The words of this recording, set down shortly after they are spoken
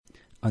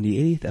On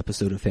the 80th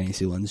episode of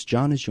Fantasy Lens,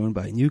 John is joined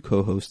by a new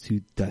co-host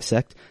to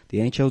dissect the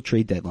NHL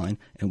trade deadline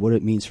and what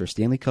it means for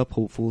Stanley Cup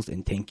hopefuls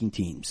and tanking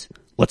teams.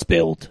 Let's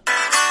build. And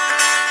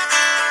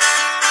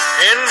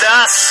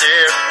I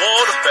said,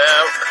 what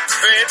about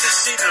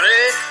Fantasy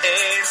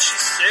Lens? She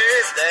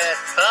said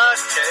that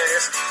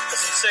podcast, a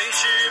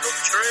sensational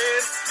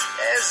trend.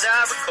 As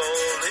I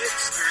recall,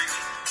 it's three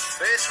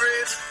best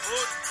friends in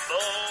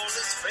football.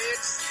 It's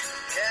fantasy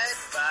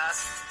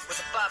advice with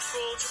a pop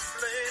culture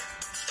blend.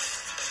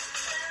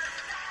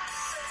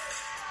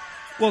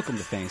 Welcome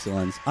to Fantasy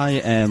Lens. I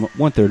am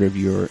one-third of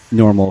your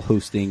normal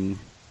hosting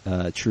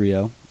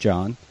trio,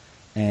 John,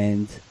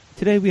 and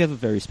today we have a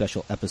very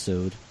special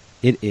episode.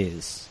 It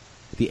is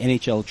the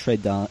NHL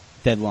trade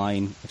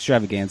deadline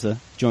extravaganza,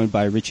 joined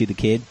by Richie the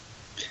Kid.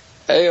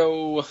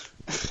 Heyo.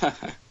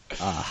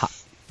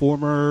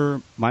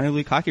 Former minor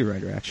league hockey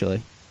writer,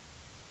 actually.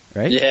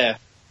 Right?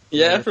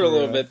 Yeah, for a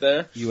little bit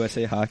there.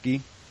 USA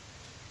Hockey.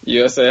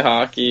 USA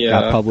Hockey,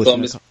 Got published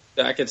Columbus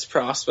Jackets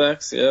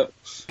prospects, yep.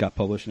 Got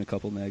published in a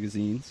couple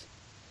magazines.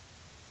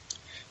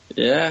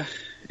 Yeah,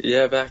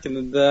 back in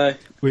the day.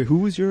 Wait, who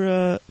was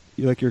your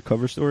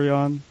cover story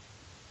on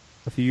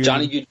a few years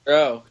Johnny ago?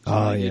 Gaudreau.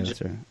 Oh, yeah,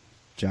 that's right.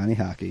 Johnny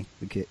Hockey,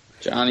 the kid.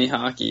 Johnny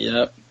Hockey,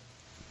 yep.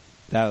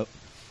 Now,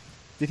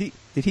 did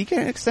he get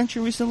an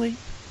extension recently?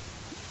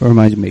 Or am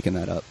I making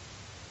that up?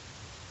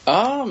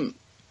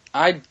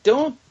 I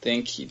don't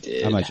think he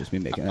did. I might just be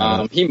making that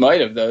up. He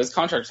might have, though. His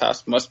contract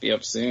must be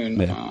up soon.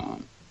 Yeah.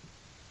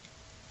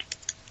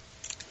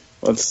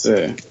 Let's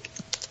see.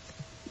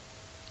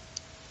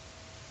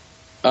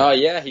 Oh,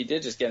 yeah, he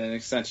did just get an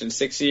extension.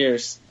 6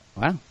 years.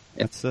 Wow.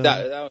 That's,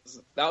 that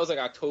was like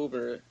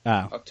October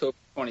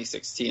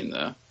 2016,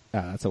 though.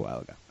 Ah, that's a while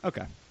ago.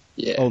 Okay.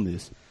 Yeah. Old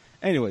news.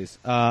 Anyways,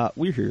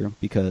 we're here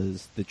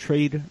because the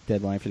trade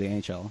deadline for the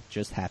NHL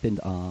just happened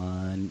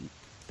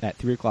at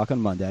 3 o'clock on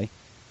Monday,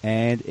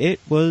 and it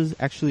was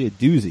actually a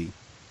doozy,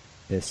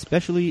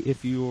 especially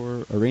if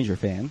you're a Ranger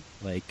fan,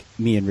 like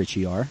me and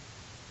Richie are,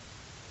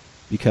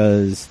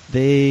 because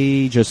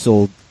they just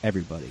sold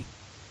everybody.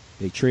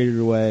 They traded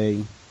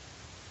away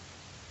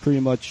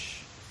pretty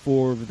much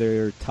 4 of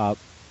their top,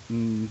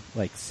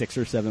 6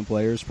 or 7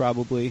 players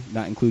probably,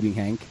 not including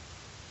Hank.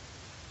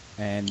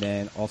 And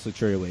then also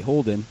traded away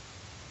Holden.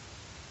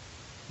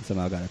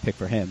 Somehow got a pick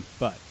for him.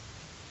 But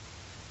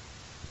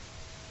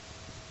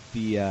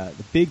the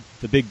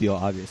big deal,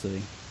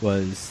 obviously,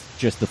 was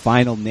just the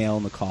final nail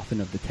in the coffin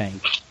of the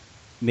tank,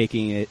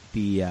 making it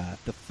the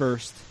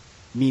first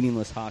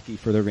meaningless hockey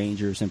for the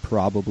Rangers in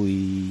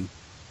probably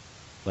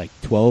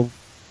 12,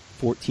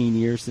 14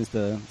 years since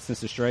the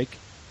strike.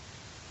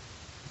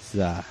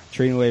 It's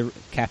trading away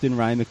Captain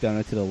Ryan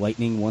McDonough to the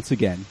Lightning once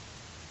again,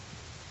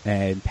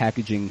 and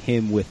packaging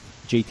him with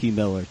JT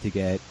Miller to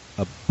get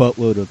a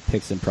buttload of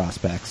picks and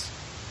prospects.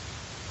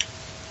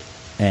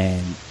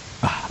 And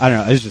I don't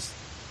know, it was just,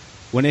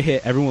 when it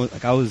hit, everyone, I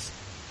don't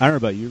know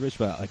about you, Rich,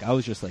 but I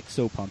was just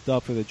so pumped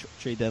up for the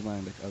trade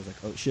deadline. I was like,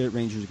 oh shit,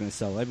 Rangers are going to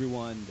sell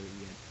everyone. They're going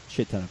to get a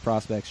shit ton of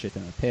prospects, shit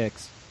ton of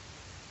picks.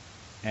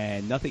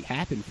 And nothing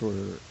happened for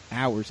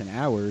hours and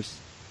hours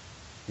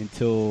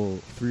until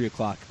 3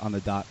 o'clock on the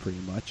dot, pretty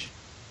much.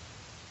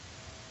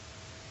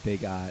 They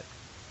got,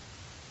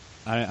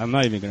 I'm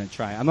not even going to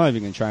try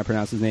and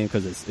pronounce his name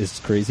because it's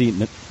crazy.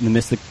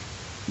 Nemestikov?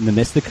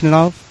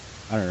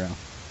 I don't know.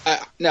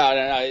 No.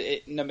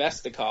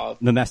 Nemestikov.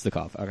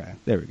 Nemestikov. Okay,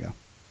 there we go.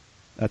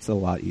 That's a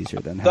lot easier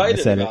than I'm how I said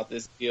excited about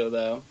this deal,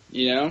 though.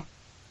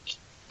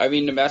 I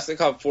mean,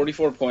 Nemestikov,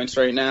 44 points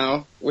right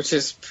now, which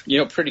is,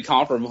 pretty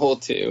comparable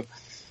to,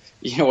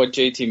 what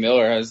JT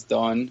Miller has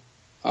done.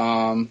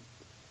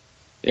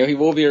 He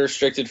will be a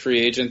restricted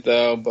free agent,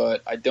 though,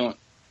 but I don't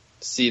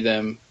see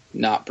them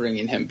not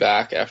bringing him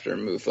back after a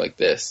move like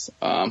this.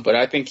 But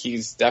I think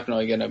he's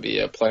definitely going to be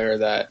a player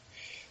that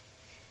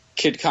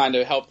could kind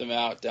of help them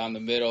out down the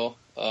middle.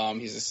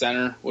 He's a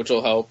center, which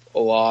will help a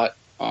lot.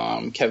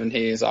 Kevin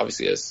Hayes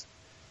obviously has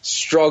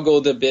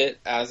struggled a bit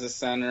as a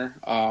center.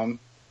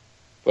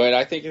 But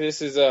I think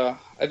this is a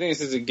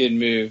good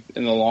move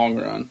in the long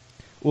run.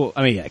 Well,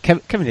 I mean, yeah,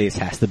 Kevin Hayes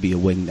has to be a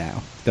wing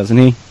now, doesn't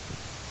he?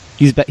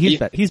 He's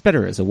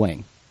better as a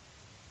wing.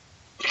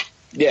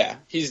 Yeah,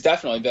 he's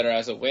definitely better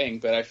as a wing,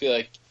 but I feel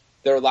like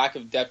their lack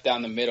of depth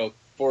down the middle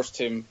forced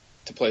him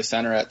to play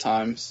center at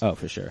times. Oh,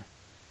 for sure.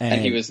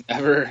 And he was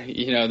never,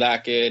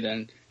 that good.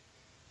 And,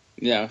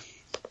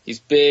 he's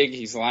big,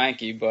 he's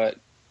lanky, but,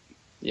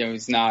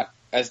 he's not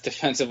as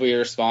defensively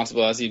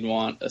irresponsible as you'd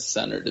want a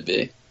center to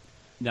be.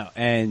 No,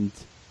 and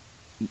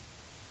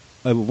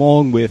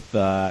along with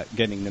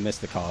getting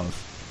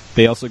Nemestikov,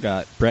 they also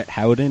got Brett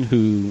Howden,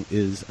 who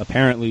is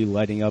apparently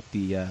lighting up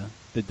the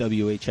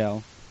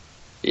WHL.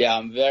 Yeah,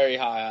 I'm very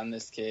high on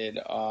this kid.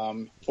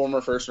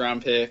 Former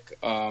first-round pick,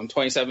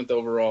 27th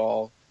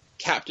overall,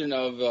 captain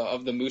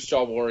of the Moose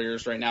Jaw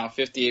Warriors right now,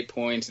 58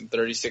 points in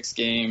 36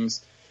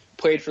 games.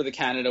 Played for the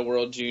Canada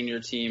World Junior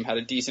team, had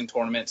a decent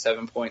tournament,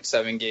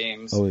 7.7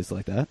 games. Always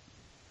like that.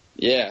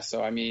 Yeah,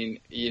 so I mean,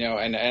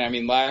 and I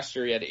mean, last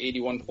year he had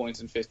 81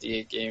 points in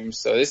 58 games.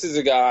 So this is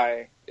a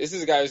guy this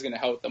is a guy who's going to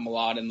help them a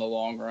lot in the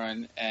long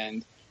run,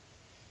 and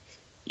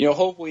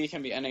hopefully he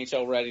can be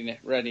NHL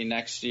ready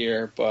next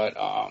year. But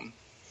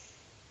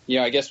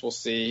I guess we'll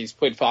see. He's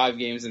played 5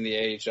 games in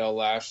the AHL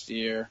last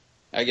year.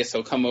 I guess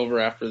he'll come over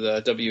after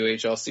the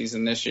WHL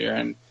season this year,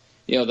 and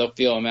they'll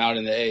feel him out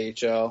in the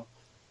AHL.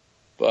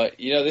 But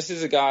this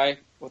is a guy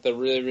with a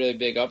really, really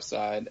big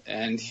upside,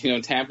 and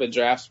Tampa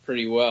drafts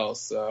pretty well,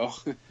 so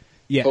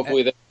yeah,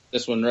 hopefully they get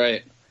this one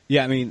right.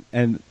 Yeah, I mean,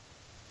 and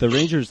the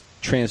Rangers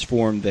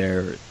transformed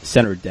their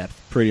center depth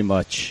pretty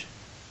much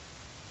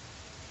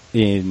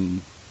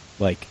in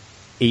like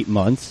 8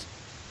 months,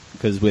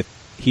 because with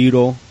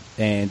Hedl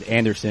and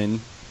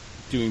Anderson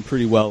doing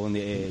pretty well in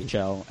the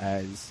AHL,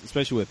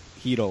 especially with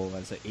Hedl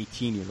as an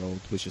 18-year-old,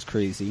 which is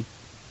crazy.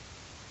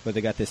 But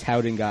they got this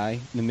Howden guy,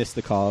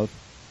 Nemistikov,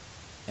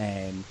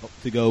 and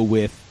to go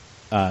with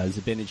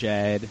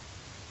Zibanejad,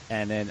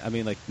 and then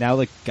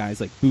now guys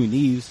like Boone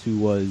Eves, who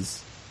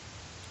was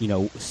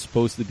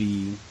supposed to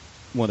be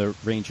one of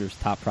the Rangers'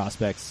 top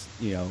prospects,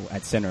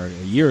 at center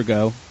a year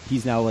ago.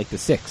 He's now like the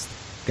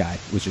 6th guy,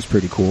 which is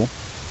pretty cool.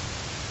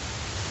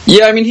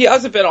 Yeah, I mean, he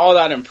hasn't been all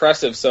that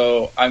impressive,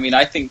 so, I mean,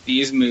 I think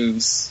these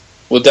moves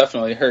will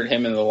definitely hurt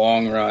him in the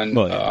long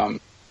run,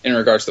 in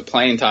regards to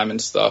playing time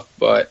and stuff.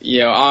 But,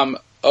 I'm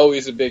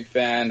always a big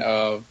fan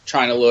of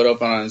trying to load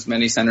up on as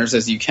many centers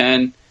as you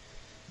can,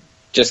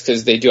 just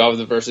because they do have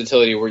the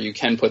versatility where you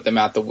can put them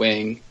at the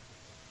wing,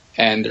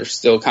 and they're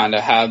still kind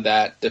of have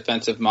that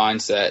defensive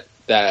mindset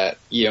that,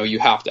 you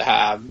have to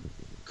have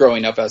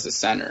growing up as a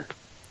center.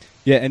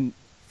 Yeah, and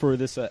for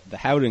this, the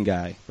Howden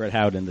guy, Brett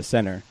Howden, the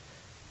center,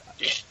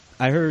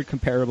 I heard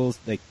comparables,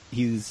 like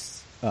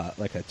he's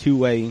like a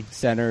two-way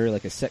center,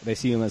 they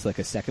see him as like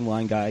a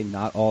second-line guy,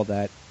 not all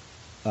that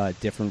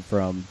different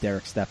from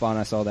Derek Stepan.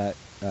 I saw that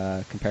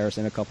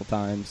comparison a couple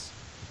times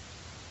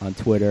on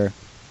Twitter,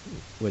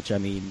 which, I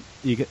mean,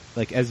 you get,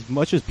 like, as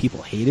much as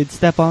people hated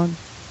Stepan,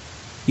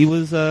 he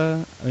was,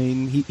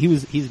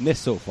 he's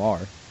missed so far.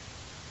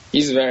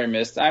 He's very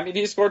missed. I mean,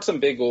 he scored some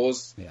big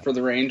goals for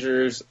the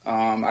Rangers.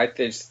 I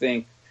just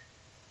think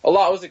a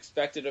lot was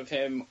expected of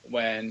him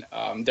when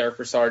Derek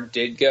Brassard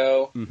did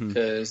go,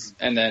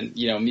 and then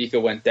Mika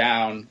went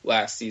down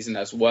last season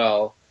as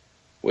well,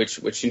 which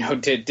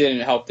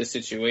didn't help the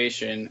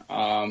situation.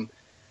 I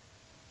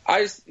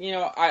just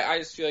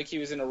feel like he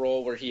was in a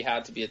role where he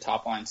had to be a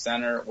top line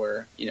center,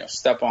 where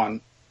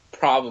Stepan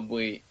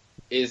probably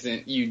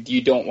isn't.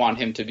 You don't want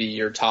him to be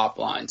your top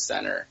line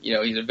center.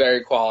 He's a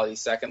very quality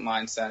second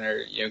line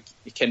center.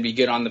 He can be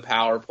good on the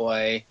power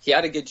play. He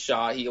had a good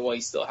shot.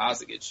 He still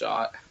has a good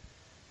shot.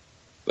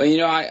 But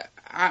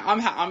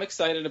I'm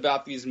excited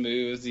about these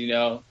moves.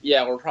 The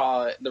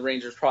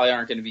Rangers probably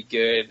aren't going to be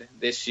good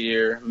this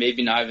year,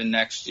 maybe not even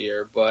next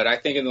year. But I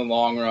think in the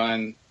long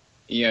run,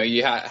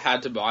 you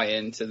had to buy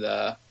into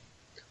the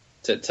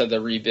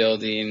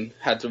rebuilding,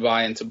 had to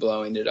buy into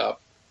blowing it up.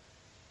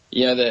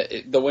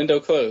 The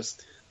window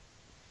closed.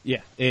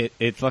 Yeah,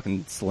 it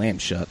fucking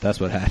slammed shut. That's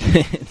what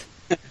happened.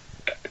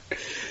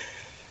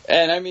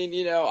 And I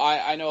mean,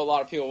 I know a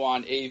lot of people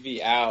want AV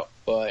out,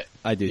 but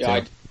I do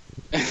too.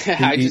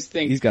 I just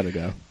think he's got to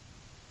go.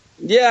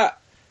 Yeah,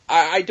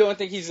 I don't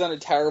think he's done a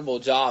terrible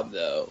job,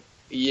 though.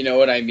 You know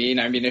what I mean?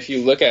 I mean, if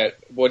you look at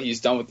what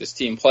he's done with this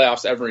team,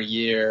 playoffs every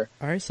year.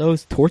 All right, so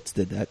his Torts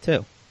did that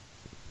too.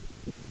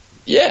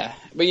 Yeah,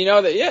 but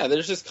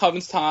there's just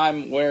comes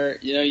time where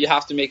you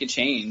have to make a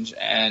change,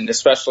 and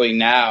especially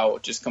now,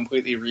 just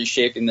completely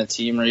reshaping the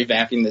team,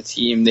 revamping the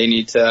team, they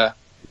need to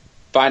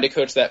find a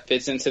coach that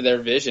fits into their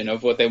vision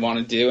of what they want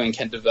to do and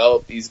can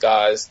develop these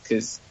guys.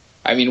 Because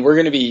I mean,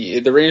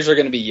 the Rangers are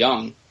going to be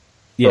young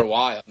for a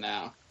while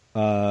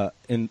now.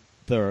 In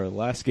their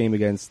last game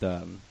against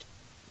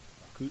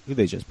who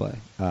they just play?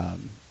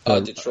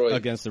 Detroit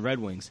against the Red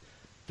Wings.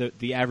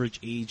 The average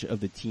age of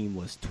the team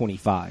was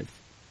 25.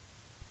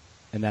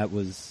 And that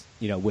was,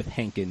 with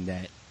Henk in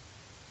net.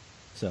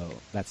 So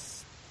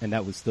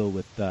that was still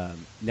with,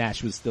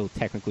 Nash was still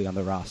technically on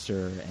the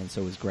roster, and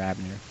so was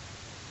Grabner.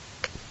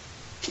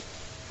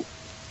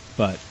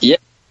 But. Yeah.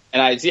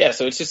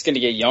 So it's just going to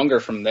get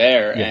younger from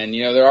there. Yeah. And,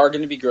 there are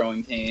going to be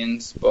growing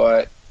pains,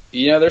 but,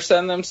 they're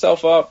setting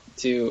themselves up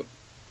to,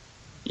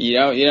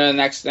 the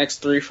next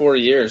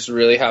 3-4 years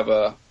really have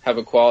a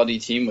quality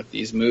team with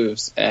these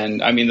moves.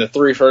 And, I mean, the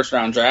 3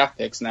 first-round draft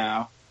picks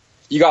now,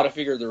 you got to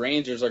figure the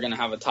Rangers are going to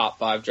have a top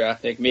 5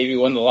 draft pick, maybe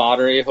win the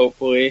lottery,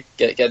 hopefully,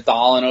 get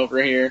Dahlin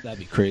over here. That'd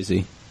be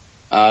crazy.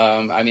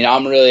 I mean,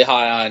 I'm really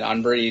high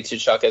on Brady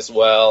Tkachuk as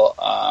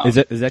well. Is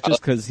that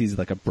just because he's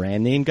like a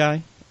brand name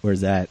guy, or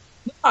is that?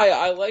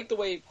 I like the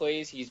way he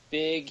plays. He's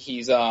big.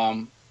 He's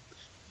kind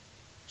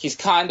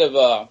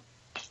of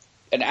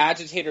an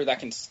agitator that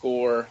can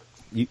score.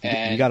 You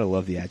gotta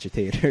love the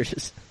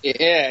agitators.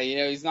 Yeah,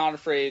 he's not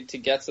afraid to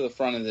get to the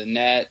front of the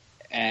net.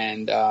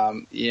 And,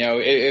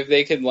 if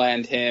they could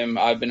land him,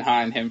 I've been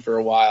high on him for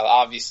a while.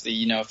 Obviously,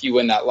 if you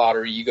win that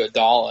lottery, you go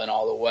Dahlin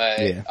all the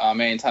way. Yeah.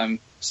 Anytime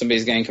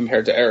somebody's getting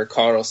compared to Erik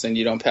Karlsson,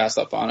 you don't pass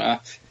up on a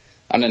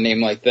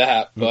name like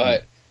that. Mm-hmm.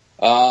 But,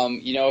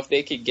 if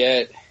they could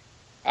get,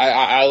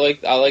 I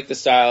like the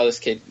style of this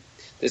kid.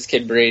 this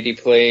kid Brady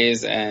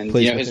plays, and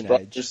Plays you know with his an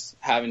brother's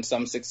having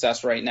some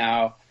success right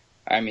now.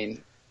 I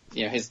mean,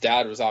 you know, his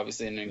dad was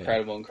obviously an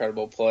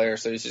incredible player,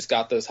 so he's just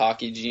got those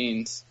hockey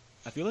genes.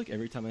 I feel like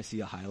every time I see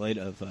a highlight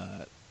of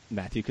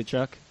Matthew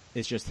Tkachuk,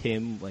 it's just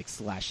him like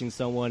slashing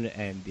someone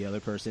and the other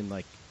person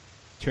like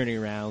turning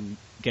around,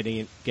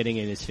 getting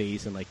in his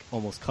face, and like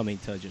almost coming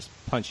to just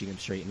punching him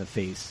straight in the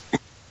face.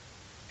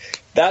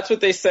 That's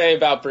what they say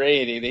about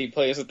Brady. That he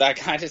plays with that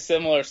kind of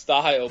similar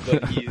style,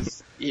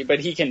 but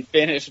he can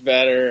finish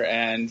better,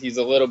 and he's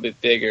a little bit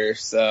bigger.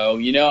 So,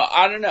 you know,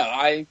 I don't know.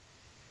 I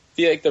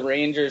feel like the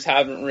Rangers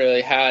haven't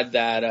really had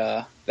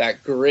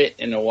that grit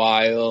in a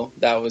while.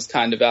 That was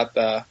kind of at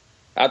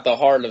the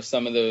heart of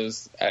some of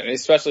those,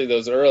 especially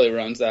those early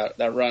runs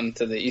that run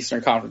to the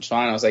Eastern Conference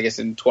Finals, I guess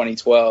in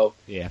 2012.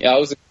 Yeah, it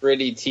was a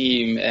gritty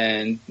team,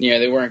 and you know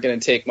they weren't going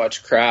to take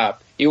much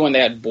crap. Even when they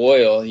had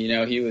Boyle, you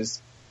know, he would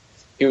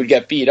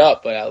get beat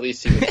up, but at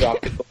least he would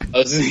drop the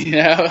gloves, you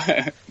know.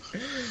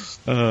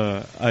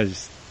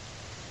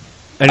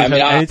 Anytime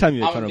you're I'm trying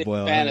a to big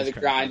Boyle, fan of the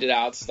grinded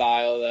out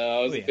style, though.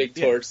 I was a big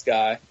Torts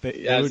guy,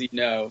 as you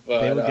know.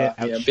 But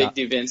big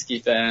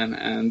Dubinsky fan,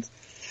 and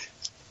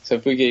so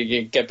if we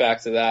could get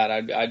back to that,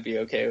 I'd be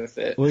okay with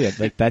it. Well, yeah,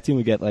 like that team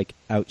would get like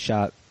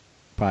outshot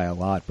by a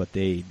lot, but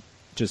they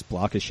just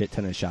block a shit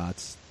ton of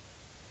shots,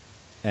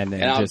 and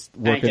then just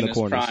work in the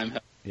corners. Prime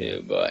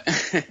too, but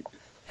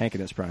Hank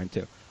in his prime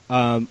too.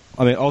 I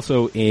mean,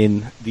 also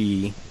in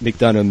the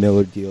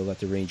McDonough-Miller deal that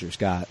the Rangers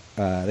got,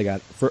 they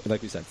got,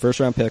 like we said,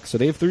 first-round picks. So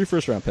they have 3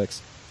 first-round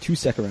picks, 2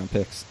 second-round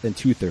picks, and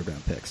 2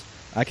 third-round picks.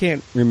 I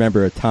can't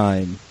remember a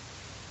time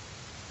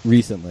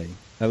recently,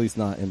 at least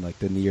not in like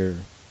the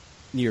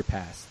near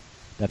past,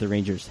 that the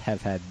Rangers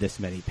have had this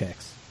many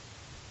picks.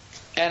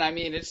 And I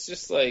mean, it's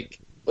just like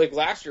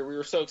last year, we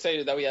were so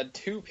excited that we had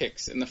 2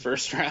 picks in the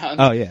first round.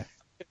 Oh yeah.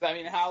 I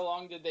mean, how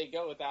long did they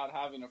go without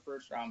having a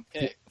first-round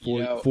pick?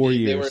 4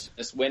 years. They were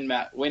this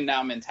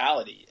win-now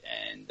mentality,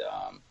 and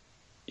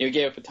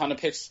gave up a ton of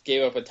picks,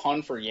 gave up a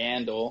ton for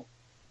Yandel,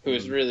 who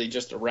is really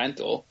just a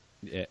rental.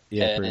 Yeah,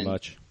 and, pretty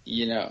much.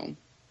 You know,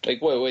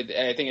 like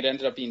I think it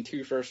ended up being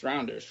 2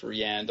 first-rounders for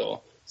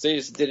Yandel. So they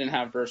just didn't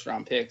have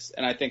first-round picks,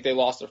 and I think they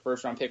lost a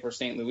first-round pick for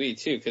St. Louis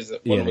too, because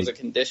one was a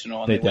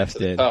conditional and they went to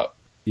the Cup.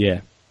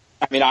 Yeah.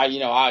 I mean,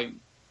 I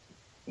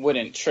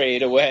wouldn't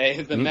trade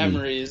away the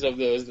memories of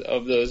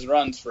those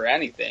runs for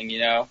anything, you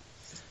know.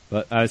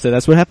 But I said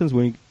that's what happens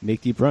when you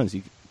make deep runs.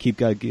 You keep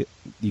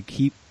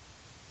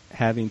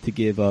having to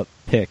give up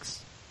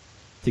picks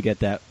to get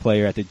that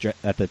player at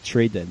the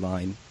trade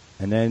deadline,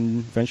 and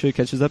then eventually it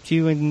catches up to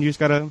you, and you just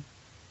gotta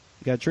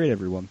trade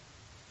everyone.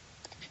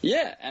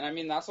 Yeah, and I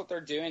mean that's what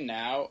they're doing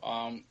now.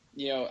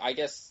 I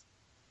guess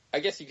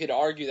you could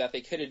argue that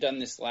they could have done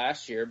this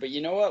last year, but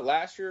you know what?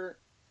 Last year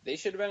they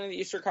should have been in the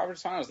Eastern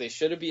Conference Finals. They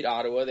should have beat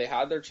Ottawa. They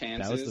had their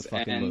chances. That was the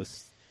fucking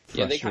most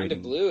they kind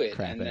of blew it.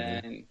 And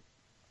then,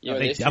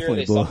 this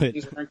year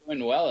things weren't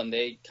going well, and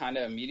they kind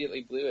of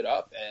immediately blew it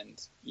up.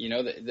 And,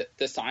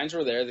 the signs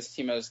were there. This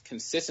team has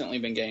consistently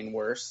been getting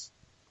worse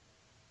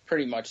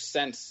pretty much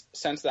since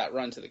that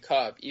run to the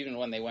Cup, even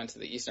when they went to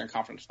the Eastern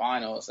Conference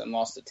Finals and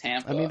lost to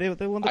Tampa. I mean,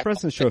 they won the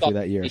President's Trophy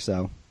that year,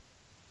 so.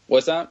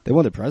 What's that? They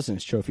won the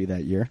President's Trophy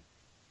that year.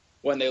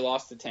 When they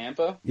lost to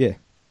Tampa? Yeah.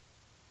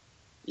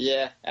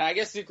 Yeah, and I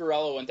guess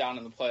Zuccarello went down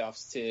in the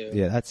playoffs too.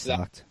 Yeah, that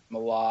sucked. A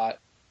lot.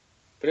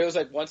 But it was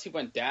like once he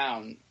went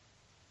down,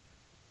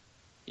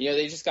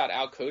 they just got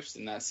outcoached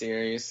in that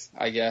series,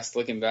 I guess,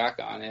 looking back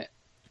on it.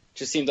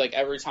 Just seemed like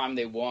every time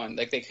they won,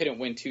 like they couldn't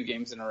win 2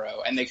 games in a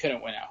row, and they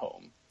couldn't win at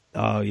home.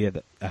 Oh, yeah,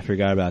 I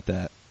forgot about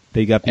that.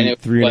 They got beat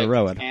 3 in a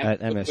row at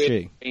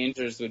MSG.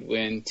 Rangers would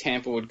win,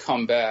 Tampa would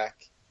come back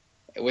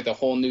with a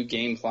whole new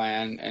game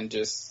plan and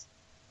just,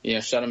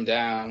 shut them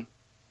down.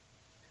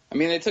 I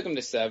mean, they took them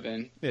to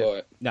 7. Yeah.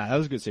 But nah, that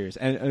was a good series.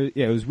 And,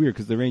 it was weird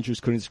because the Rangers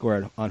couldn't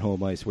score on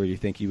home ice where you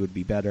think you would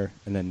be better,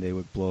 and then they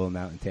would blow them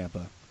out in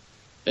Tampa.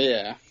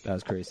 Yeah. That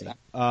was crazy.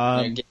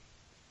 All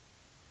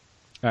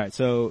right,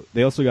 so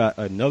they also got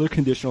another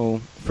conditional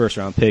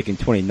first-round pick in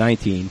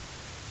 2019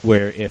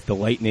 where if the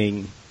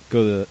Lightning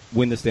go to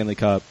win the Stanley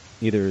Cup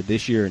either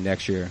this year or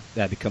next year,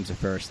 that becomes a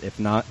first. If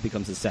not, it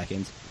becomes a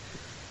second.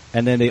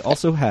 And then they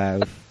also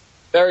have...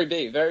 Very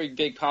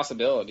big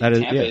possibility.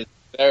 Tampa is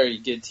a very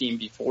good team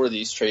before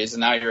these trades, and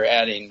now you're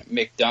adding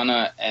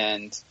McDonough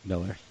and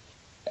Miller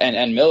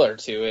Miller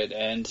to it,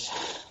 and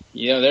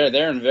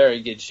they're in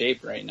very good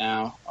shape right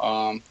now.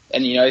 And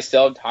they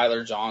still have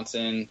Tyler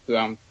Johnson, who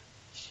I'm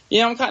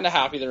kind of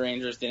happy the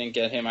Rangers didn't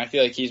get him. I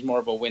feel like he's more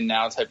of a win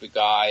now type of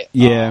guy.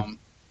 Yeah.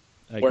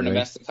 Where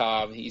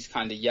Nemestikov, he's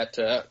kind of yet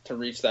to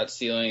reach that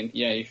ceiling.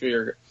 You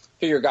figure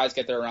guys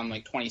get there around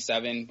like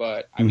 27,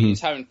 but I mean he's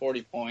having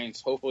 40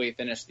 points. Hopefully he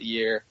finished the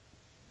year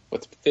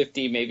with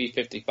 50, maybe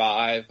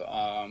 55.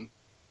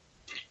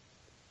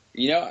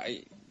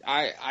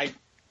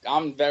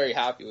 I'm very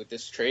happy with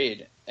this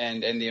trade,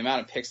 and the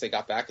amount of picks they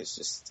got back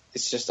is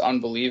just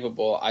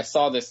unbelievable. I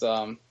saw this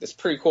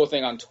pretty cool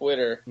thing on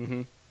Twitter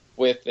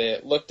with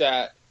it. Looked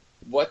at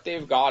what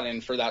they've gotten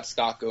for that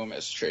Scott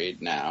Gomez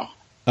trade now.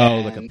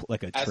 Oh,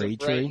 like a as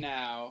trade of tree? Right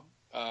now,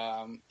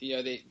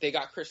 they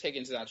got Chris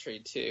Higgins in that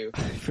trade too.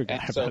 I forgot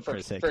And so about for,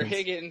 Chris for Higgins.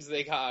 Higgins,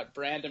 they got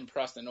Brandon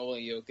Prust and Ole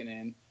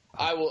Jokinen.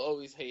 I will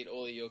always hate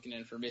Ole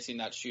Jokinen for missing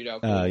that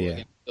shootout goal Yeah.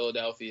 against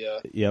Philadelphia.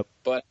 Yep,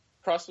 But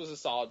Prust was a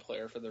solid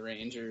player for the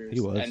Rangers. He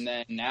was. And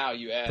then now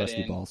you add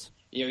Dusty in, balls.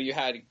 you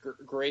had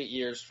great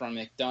years from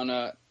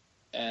McDonough,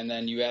 and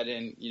then you add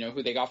in,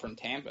 who they got from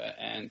Tampa.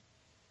 And,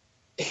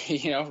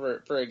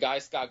 for a guy,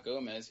 Scott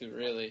Gomez, who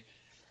really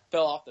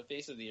fell off the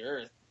face of the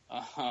earth,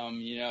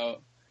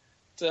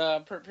 it's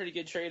a pretty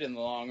good trade in the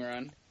long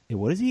run. Yeah,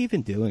 what is he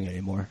even doing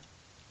anymore?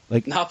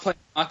 Not playing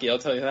hockey, I'll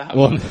tell you that.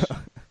 Well,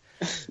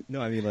 much.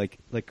 no, I mean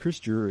like Chris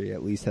Drury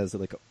at least has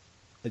like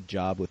a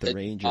job with the A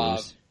Rangers.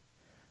 job.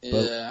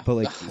 Yeah. but,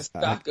 like,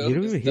 Scott you don't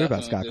Gomez even hear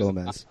about Scott definitely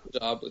Gomez. does a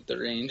job with the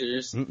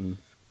Rangers. Mm-mm.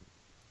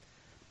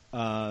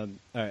 All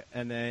right,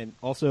 and then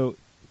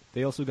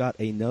they also got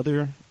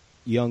another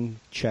young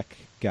Czech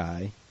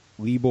guy,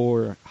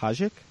 Libor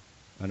Hajic.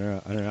 I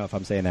don't know if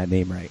I'm saying that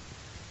name right,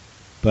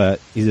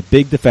 but he's a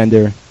big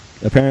defender.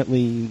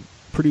 Apparently,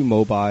 pretty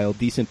mobile,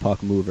 decent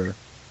puck mover.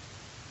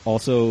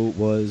 Also,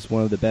 was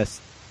one of the best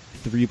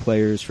 3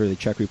 players for the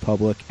Czech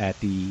Republic at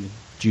the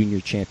junior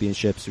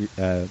championships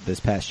this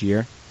past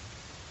year.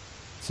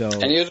 So,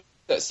 And he was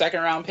a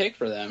second round pick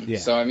for them. Yeah.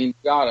 So I mean,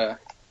 you gotta,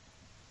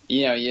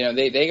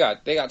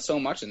 they got so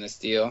much in this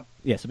deal.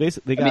 yeah, so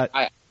basically they got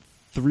I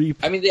 3,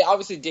 mean, they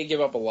obviously did give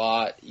up a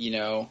lot.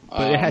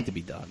 but it had to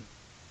be done.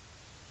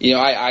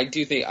 I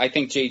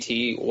think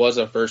JT was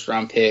a first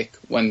round pick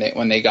when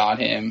they got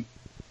him.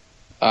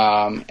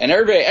 And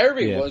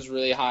everybody Yeah. was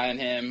really high on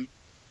him.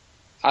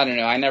 I don't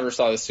know. I never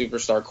saw the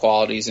superstar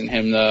qualities in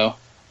him though,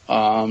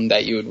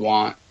 that you would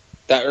want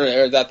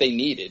or that they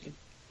needed.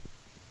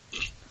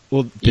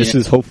 Well, this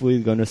is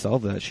hopefully going to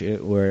solve that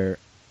shit where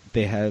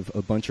they have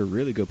a bunch of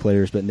really good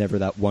players, but never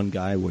that one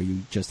guy where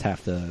you just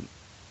have to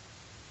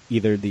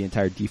either the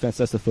entire defense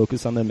has to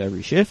focus on them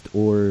every shift,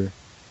 or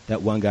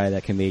that one guy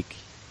that can make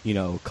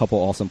a couple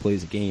awesome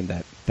plays a game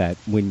that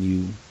win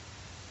you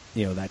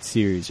that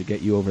series or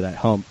get you over that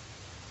hump.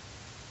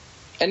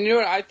 And you know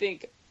what I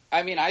think?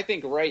 I mean, I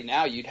think right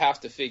now you'd have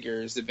to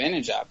figure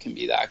Zibanejad can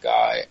be that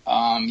guy.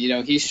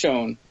 He's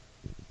shown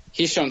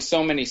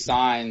so many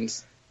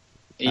signs.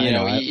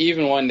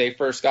 Even when they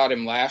first got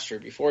him last year,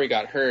 before he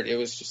got hurt, it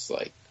was just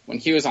like when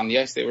he was on the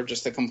ice, they were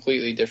just a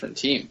completely different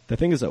team. The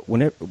thing is that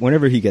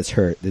whenever he gets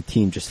hurt, the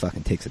team just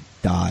fucking takes a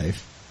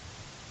dive.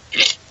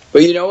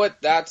 But you know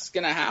what? That's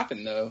gonna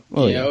happen though.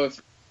 Oh, yeah.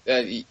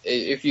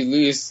 If you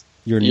lose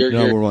Your your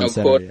number one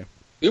center. quote,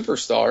 Yeah.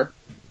 superstar,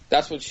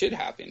 that's what should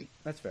happen.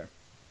 That's fair.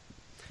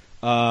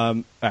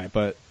 All right,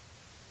 but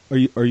are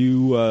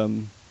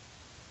you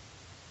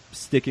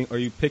sticking? Are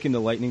you picking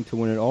the Lightning to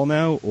win it all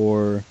now,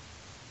 or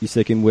you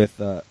sticking with,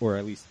 or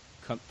at least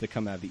to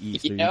come out of the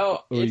East?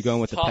 Or are you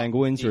going with the tough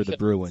Penguins or the because,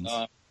 Bruins?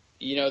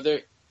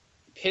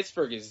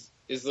 Pittsburgh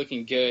is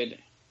looking good,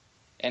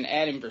 and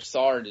adding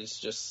Brassard is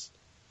just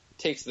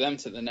takes them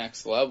to the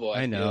next level.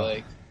 I I know. feel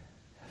like.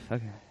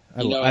 Okay.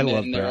 I love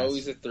and they're Brass.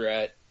 always a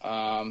threat.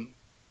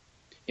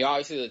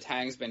 Obviously the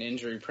Tang's been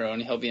injury prone.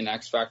 He'll be an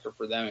X factor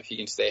for them if he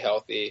can stay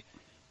healthy.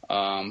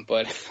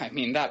 But I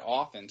mean that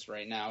offense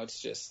right now,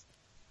 it's just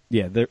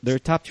Yeah, their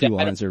top 2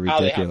 lines are how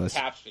ridiculous. they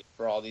have cap space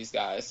for all these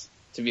guys.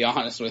 To be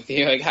honest with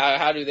you, like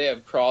how do they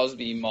have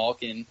Crosby,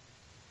 Malkin,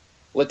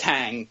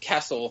 Letang,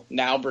 Kessel,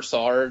 now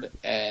Brassard,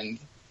 and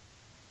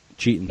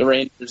Cheating. the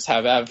Rangers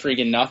have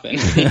freaking nothing.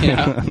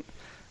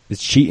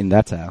 It's cheating.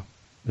 That's how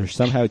they're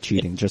somehow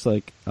cheating. Just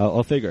like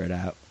I'll figure it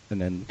out, and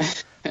then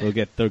they'll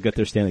get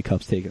their Stanley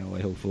Cups taken away.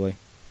 Hopefully.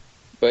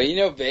 But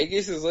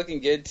Vegas is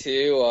looking good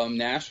too.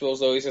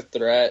 Nashville's always a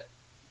threat.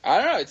 I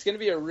don't know. It's going to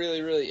be a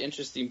really, really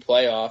interesting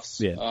playoffs.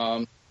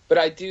 Yeah. But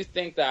I do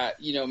think that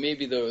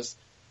maybe those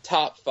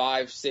top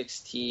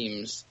 5-6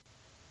 teams,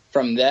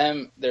 from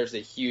them, there's a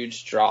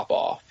huge drop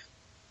off.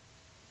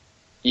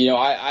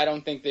 I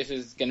don't think this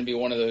is going to be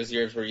one of those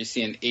years where you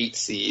see an 8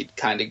 seed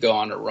kind of go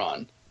on a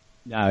run.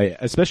 No, yeah.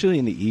 Especially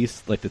in the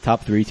East, like the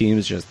top 3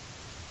 teams just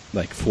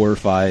like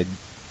fortified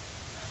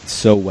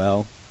so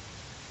well.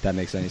 If that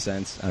makes any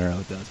sense? I don't know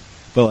if it does,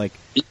 but like,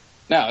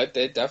 no,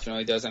 it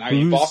definitely doesn't. I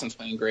mean, Boston's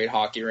playing great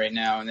hockey right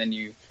now, and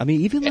then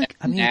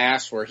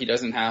Nash, where he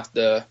doesn't have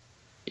to,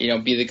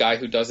 be the guy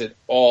who does it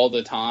all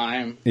the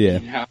time.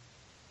 Yeah.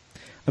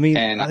 I mean,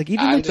 and like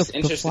even I'm like just the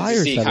interested Flyers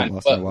to see haven't kind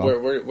lost of in a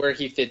while. where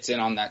he fits in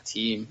on that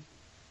team.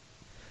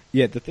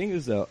 Yeah, the thing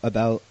is though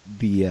about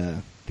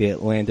the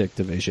Atlantic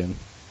Division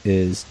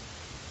is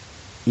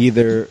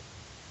either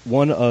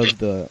one of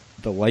the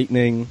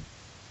Lightning,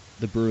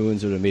 the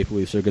Bruins, or the Maple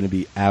Leafs are going to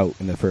be out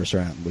in the first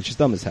round, which is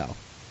dumb as hell.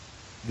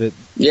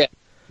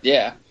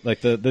 Yeah.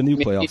 Like the new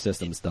playoff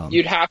system's dumb.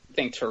 You'd have to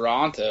think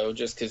Toronto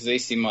just because they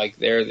seem like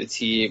they're the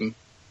team.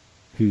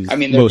 Who's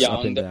they're most young,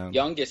 up and the down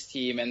youngest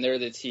team, and they're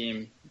the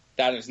team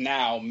that is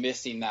now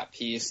missing that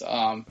piece.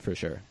 for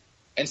sure.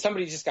 And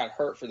somebody just got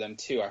hurt for them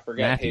too. I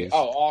forget Matthews. who.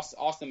 Oh,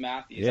 Austin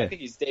Matthews. Yeah. I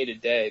think he's day to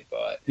day,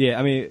 but Yeah,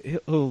 I mean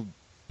he'll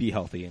be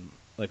healthy in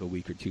like a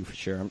week or two for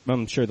sure.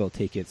 I'm sure they'll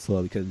take it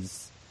slow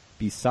because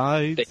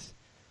besides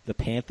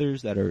the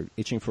Panthers that are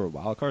itching for a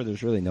wild card,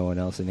 there's really no one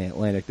else in the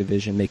Atlantic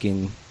Division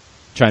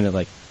trying to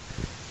like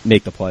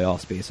make the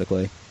playoffs,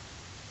 basically.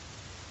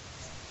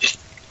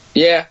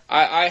 Yeah,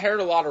 I heard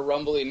a lot of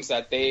rumblings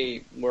that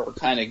they were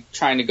kind of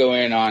trying to go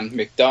in on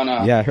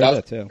McDonough. Yeah, I heard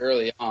that too.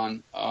 Early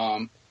on.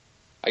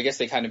 I guess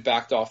they kind of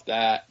backed off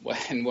that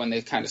when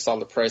they kind of saw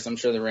the price. I'm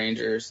sure the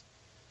Rangers,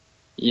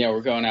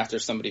 were going after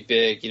somebody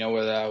big,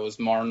 whether that was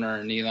Marner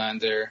or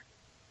Nylander.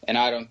 And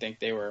I don't think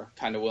they were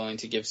kind of willing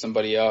to give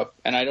somebody up.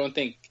 And I don't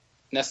think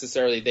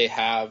necessarily they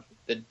have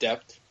the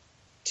depth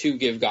to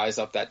give guys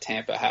up that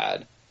Tampa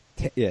had.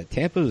 Yeah,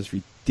 Tampa is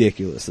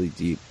ridiculously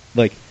deep.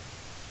 Like,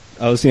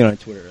 I was seeing on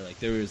Twitter, like,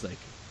 there was, like,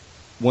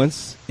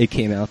 once it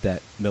came out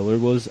that Miller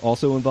was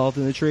also involved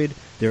in the trade,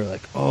 they were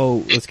like,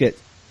 oh, let's get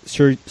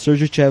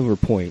Sergachev or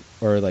Point,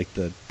 or, like,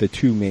 the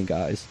two main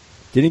guys.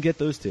 Didn't get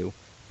those two,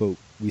 but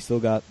we still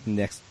got the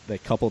next,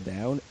 like, couple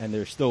down, and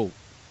they're still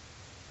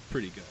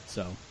pretty good,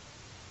 so.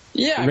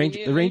 Yeah,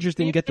 the Rangers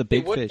didn't get the big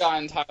fish. They would have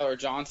gotten Tyler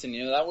Johnson,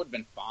 that would have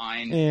been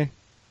fine.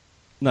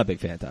 Not a big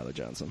fan of Tyler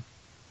Johnson.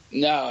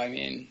 No, I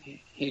mean,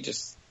 he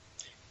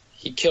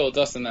killed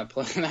us in that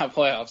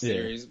playoff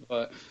series. Yeah.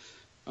 But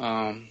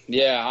I'm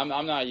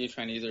not a huge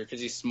fan either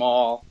because he's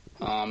small.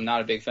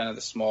 Not a big fan of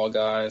the small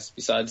guys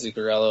besides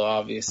Zuccarello,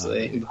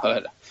 obviously.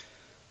 But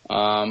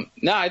no,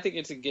 I think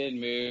it's a good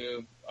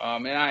move.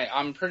 And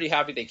I'm pretty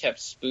happy they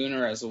kept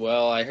Spooner as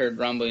well. I heard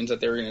rumblings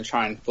that they were going to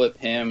try and flip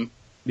him.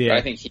 Yeah, but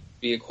I think he'd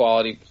be a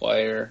quality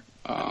player.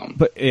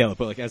 But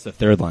like as a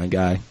third line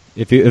guy,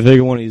 if they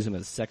want to use him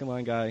as a second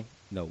line guy,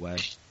 no way.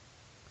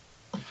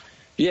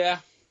 Yeah,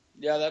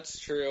 that's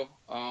true.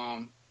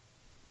 All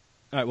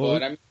right, well,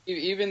 but I mean,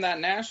 even that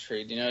Nash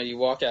trade, you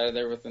walk out of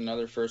there with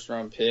another first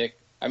round pick.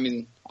 I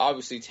mean,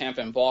 obviously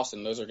Tampa and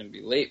Boston, those are going to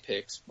be late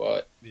picks,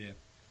 but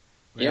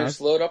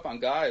slowed up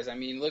on guys. I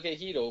mean, look at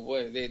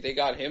Hedel. They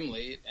got him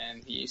late,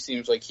 and he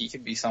seems like he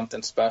could be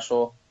something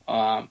special.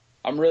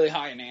 I'm really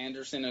high in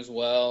Anderson as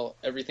well.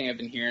 Everything I've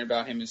been hearing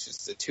about him is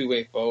just a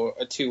two-way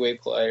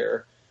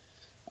player.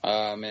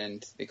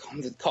 And they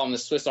call him the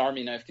Swiss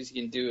Army knife because he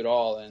can do it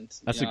all. And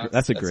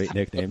that's a great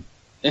nickname.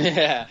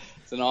 Yeah,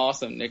 it's an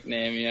awesome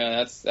nickname.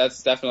 Yeah,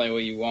 that's definitely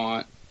what you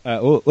want.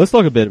 Well, let's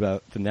talk a bit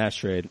about the Nash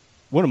trade.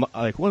 One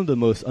of the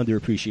most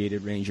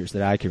underappreciated Rangers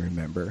that I can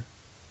remember.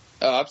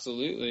 Oh,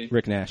 absolutely.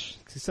 Rick Nash.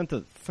 He sent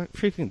to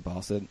freaking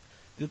Boston.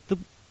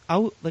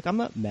 I'm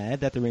not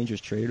mad that the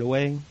Rangers traded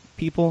away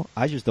people.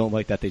 I just don't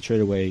like that they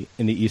traded away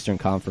in the Eastern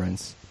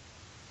Conference.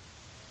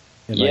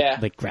 And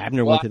like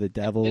Grabner went to the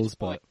Devils,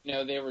 but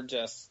they were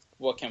just,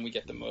 what can we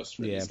get the most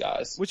for these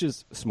guys? Which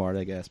is smart,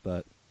 I guess,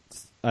 but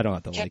I don't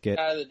have to like it.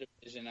 Out of the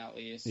division, at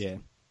least. Yeah.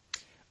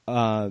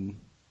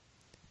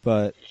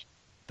 But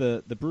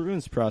the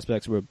Bruins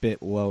prospects were a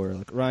bit lower.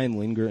 Like Ryan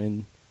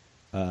Lindgren,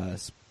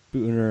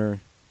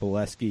 Spooner,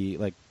 Bolesky.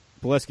 Like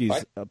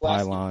Bolesky's a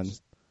pylon.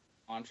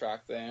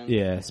 Contract then.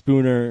 Yeah,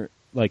 Spooner,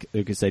 like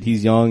I said,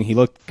 he's young. He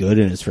looked good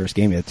in his first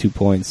game. He had 2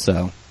 points,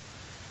 so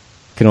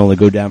can only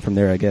go down from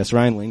there, I guess.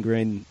 Ryan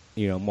Lindgren,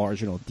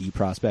 marginal D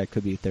prospect,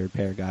 could be a third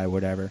pair guy,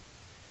 whatever.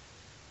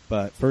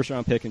 But first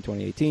round pick in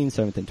 2018,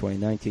 7th in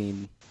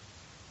 2019.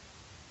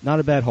 Not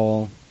a bad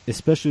haul,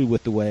 especially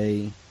with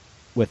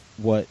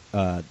what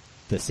the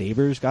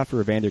Sabres got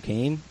for Evander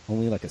Kane,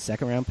 only like a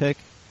second round pick.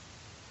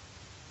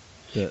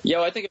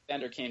 I think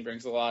Evander Kane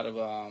brings a lot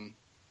of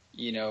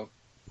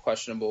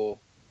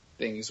questionable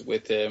things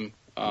with him.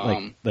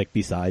 Like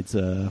besides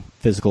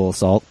physical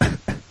assault.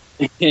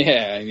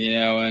 Yeah,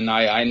 and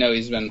I know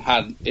he's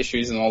had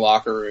issues in the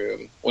locker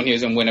room. When he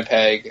was in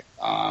Winnipeg,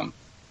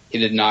 he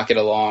did not get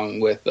along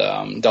with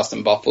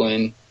Dustin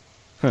Byfuglien,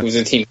 who was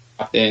a team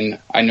captain.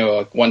 I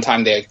know one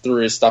time they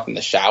threw his stuff in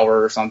the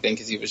shower or something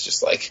because he was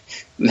just like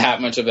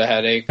that much of a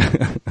headache.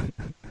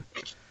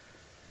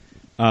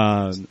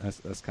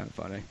 That's kind of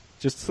funny.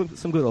 Just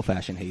some good old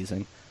fashioned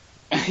hazing.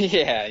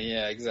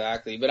 Yeah,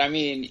 exactly. But I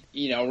mean,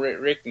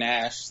 Rick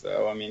Nash,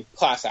 though,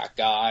 class act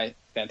guy,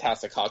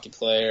 fantastic hockey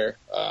player.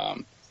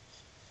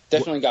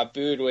 Definitely got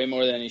booed way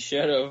more than he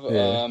should have.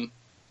 Yeah.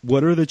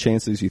 What are the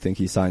chances you think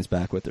he signs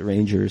back with the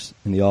Rangers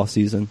in the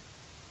offseason?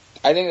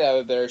 I think they have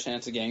a better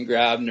chance of getting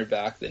Grabner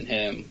back than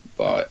him,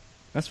 but...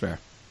 That's fair.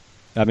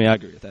 I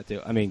agree with that, too.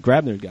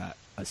 Grabner got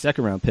a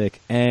second-round pick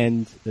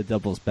and the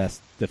Devils'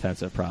 best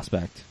defensive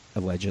prospect,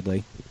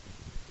 allegedly.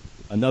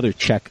 Another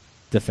Czech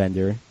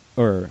defender,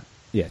 Igor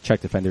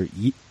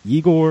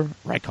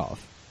Rykov.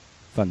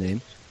 Fun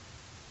name.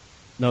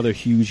 Another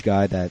huge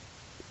guy that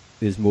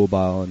is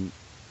mobile and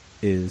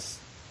is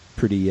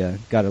pretty,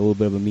 got a little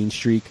bit of a mean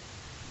streak.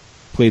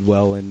 Played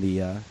well in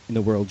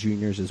the World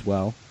Juniors as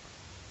well.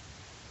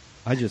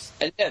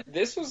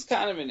 This was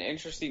kind of an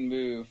interesting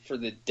move for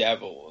the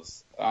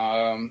Devils.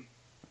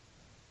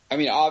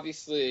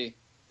 Obviously,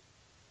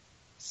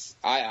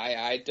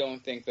 I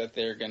don't think that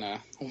they're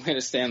gonna win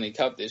a Stanley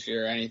Cup this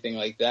year or anything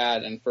like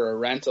that. And for a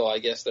rental, I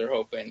guess they're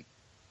hoping,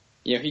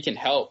 he can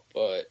help.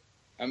 But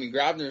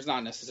Grabner's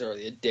not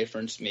necessarily a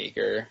difference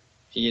maker.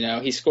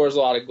 He scores a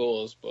lot of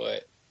goals,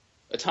 but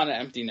a ton of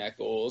empty net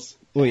goals.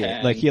 Well,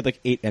 yeah, he had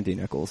 8 empty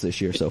net goals this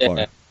year so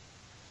far.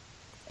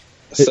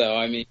 So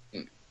I mean,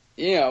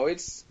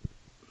 it's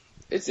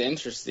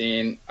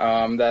interesting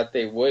that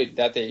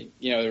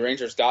the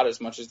Rangers got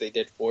as much as they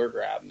did for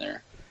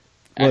Grabner.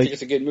 And I think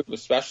it's a good move,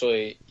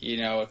 especially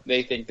if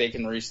they think they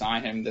can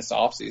re-sign him this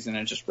offseason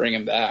and just bring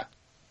him back.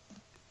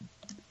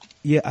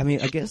 Yeah, I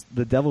mean, I guess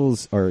the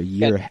Devils are a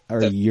year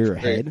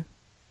ahead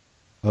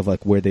of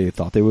like where they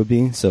thought they would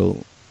be.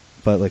 So,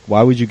 but like,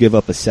 why would you give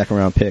up a second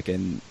round pick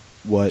and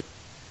what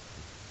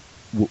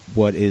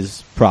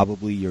is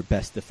probably your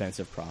best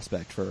defensive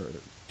prospect for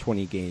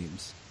 20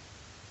 games?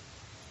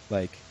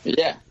 Like,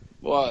 yeah.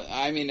 Well,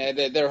 I mean,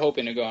 they're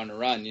hoping to go on a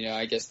run.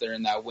 I guess they're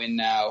in that win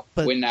now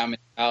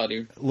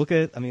mentality. Look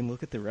at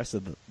the rest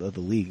of the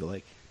league.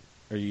 Like,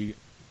 do you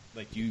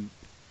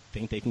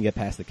think they can get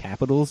past the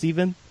Capitals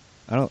even?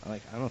 I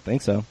don't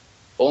think so.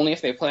 Only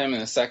if they play them in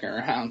the second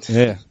round.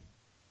 Yeah.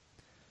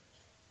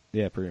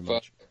 Yeah, pretty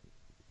much.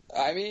 But,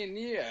 I mean,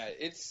 I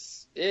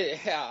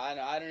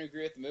don't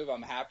agree with the move.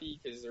 I'm happy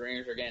because the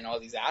Rangers are getting all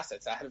these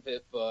assets out of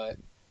it, but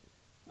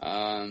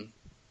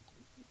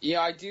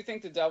I do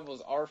think the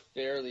Devils are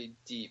fairly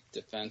deep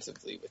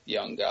defensively with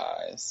young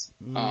guys.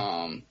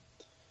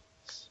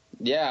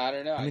 Yeah, I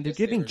don't know. I mean, they're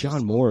giving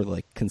John Moore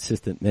like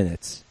consistent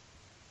minutes.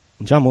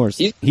 And John Moore's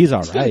he's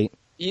all right.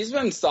 He's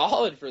been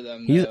solid for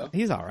them, though.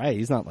 He's all right.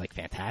 He's not like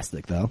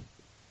fantastic though.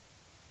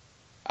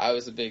 I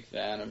was a big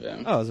fan of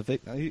him. Oh,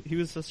 he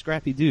was a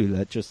scrappy dude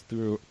that just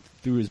threw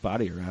his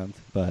body around,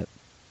 but.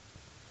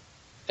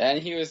 And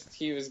he was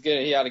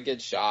good. He had a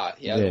good shot.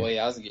 He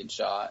has a good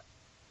shot.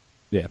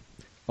 Yeah.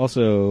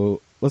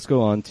 Also, let's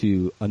go on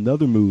to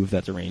another move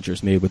that the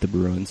Rangers made with the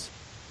Bruins.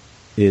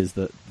 Is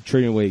the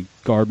trading away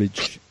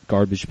garbage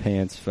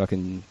pants,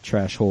 fucking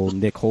trash hole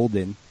Nick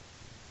Holden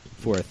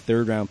for a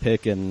third round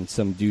pick and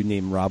some dude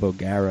named Rob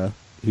O'Gara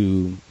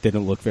who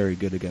didn't look very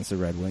good against the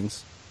Red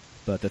Wings.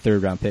 But the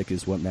third round pick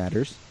is what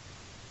matters.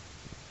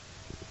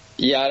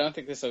 Yeah, I don't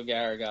think this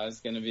O'Gara guy is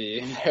going to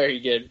be very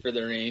good for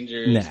the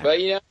Rangers. Nah. But,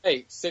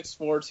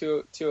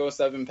 6'4",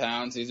 207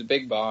 pounds. He's a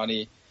big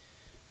body.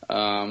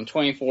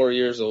 24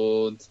 years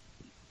old.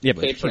 Yeah,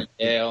 played for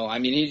Yale. I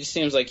mean, he just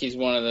seems like he's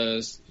one of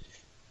those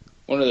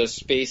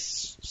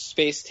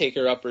space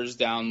taker uppers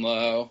down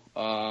low.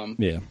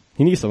 Yeah,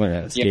 he needs to learn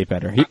how to skate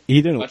better.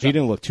 He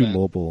didn't look too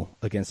mobile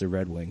against the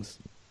Red Wings.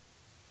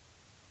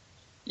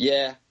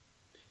 Yeah.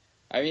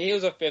 I mean, he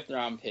was a 5th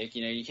round pick.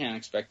 You can't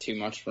expect too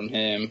much from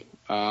him.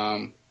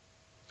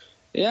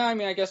 Yeah, I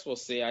mean, I guess we'll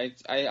see. I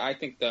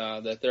think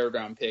the 3rd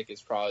round pick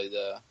is probably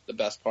the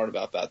best part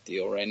about that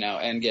deal right now,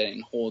 and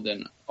getting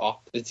Holden off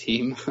the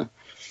team.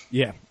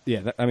 Yeah.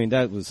 I mean,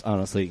 that was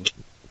honestly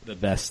the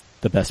best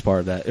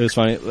part of that. It was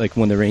funny, like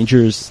when the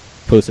Rangers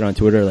posted on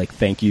Twitter, like,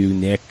 thank you,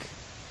 Nick,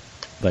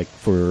 like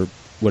for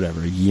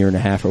whatever, a year and a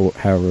half or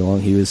however long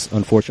he was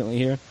unfortunately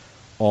here.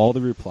 All the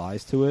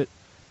replies to it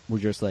were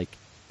just like,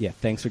 yeah,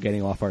 thanks for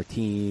getting off our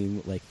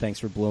team. Like, thanks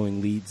for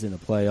blowing leads in the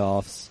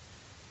playoffs.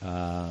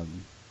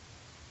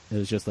 It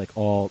was just like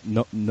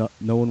no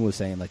one was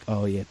saying like,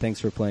 oh yeah, thanks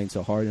for playing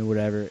so hard and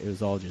whatever. It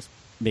was all just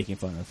making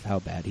fun of how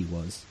bad he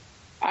was.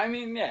 I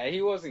mean, yeah,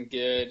 he wasn't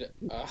good.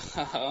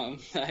 I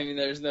mean,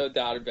 there's no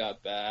doubt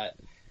about that.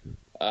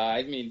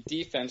 I mean,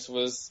 defense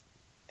was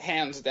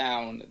hands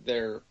down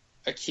their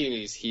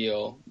Achilles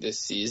heel this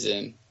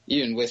season,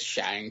 even with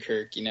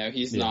Shattenkirk.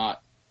 He's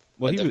not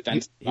a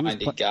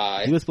defensive-minded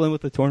guy. He was playing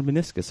with a torn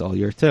meniscus all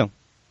year, too.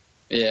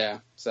 Yeah,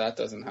 so that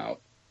doesn't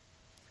help.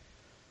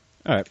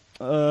 All right,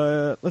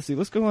 let's see.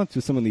 Let's go on to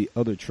some of the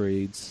other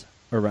trades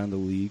around the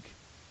league.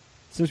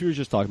 Since we were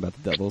just talking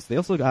about the Devils, they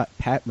also got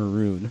Pat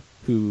Maroon,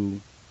 who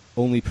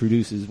only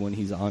produces when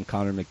he's on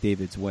Connor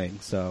McDavid's wing.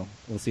 So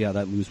we'll see how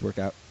that moves work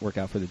out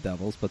for the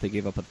Devils. But they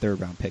gave up a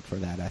 3rd round pick for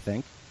that, I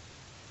think.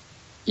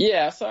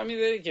 Yeah, so I mean,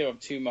 they didn't give up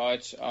too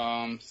much. It's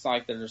not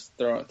like they're just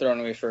throwing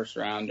away first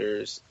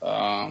rounders.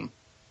 Yeah,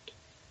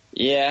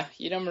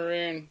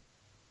 Maroon,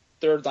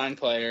 3rd line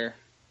player,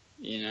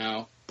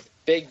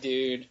 big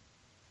dude,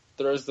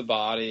 throws the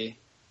body.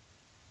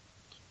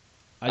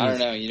 I don't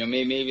know,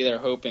 maybe they're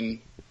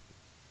hoping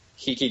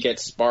he could get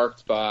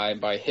sparked by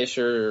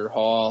Hischier or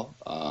Hall.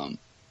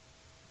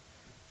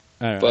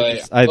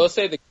 I will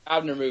say the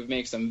Grabner move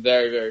makes them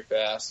very, very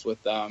fast.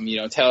 With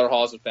Taylor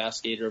Hall's a fast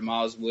skater,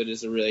 Miles Wood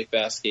is a really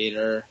fast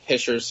skater,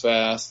 Hischier's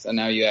fast, and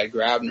now you add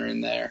Grabner in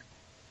there.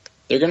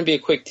 They're going to be a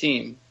quick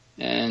team,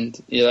 and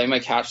they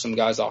might catch some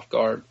guys off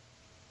guard.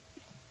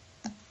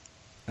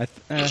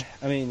 I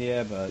mean,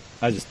 yeah, but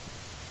I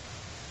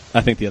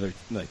think the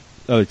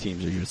other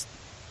teams are just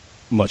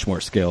much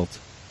more skilled.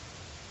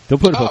 They'll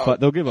put up a fight.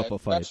 They'll give up a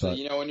fight.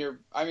 Especially, but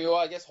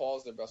I guess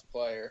Hall's their best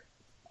player.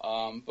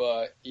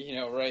 But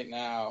right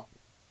now,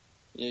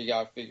 you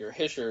got to figure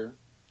Hischier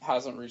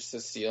hasn't reached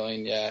his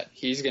ceiling yet.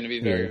 He's going to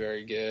be very,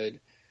 very good.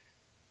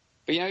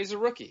 But he's a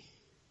rookie.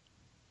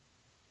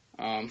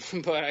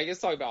 But I guess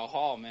talk about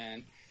Hall,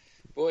 man.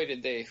 Boy,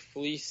 did they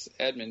fleece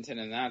Edmonton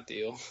in that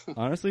deal.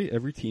 Honestly,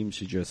 every team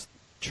should just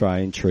try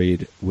and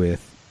trade with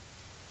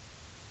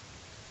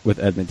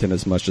Edmonton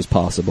as much as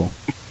possible.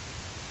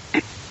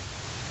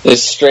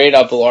 Just straight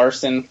up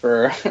Larson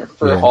for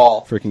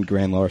Hall. Freaking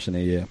grand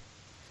larceny, yeah.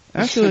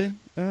 Actually,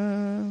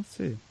 Let's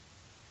see.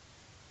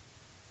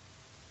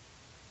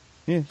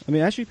 Yeah, I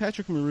mean, actually,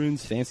 Patrick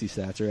Maroon's fancy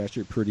stats are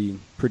actually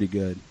pretty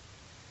good.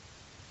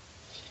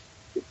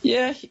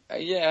 Yeah,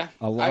 yeah.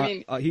 A lot. I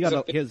mean, he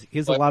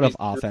has a lot of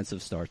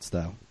offensive starts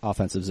though,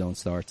 offensive zone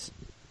starts.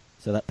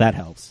 So that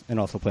helps, and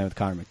also playing with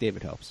Connor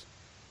McDavid helps.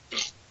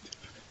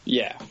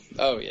 Yeah.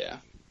 Oh yeah.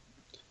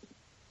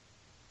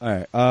 All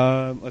right.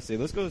 Let's see.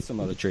 Let's go with some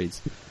other trades.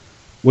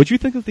 What do you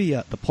think of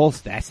the Paul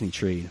Stastny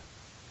trade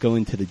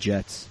going to the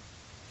Jets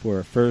for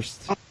a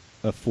first,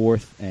 a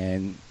fourth,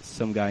 and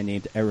some guy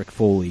named Eric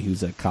Foley,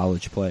 who's a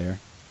college player?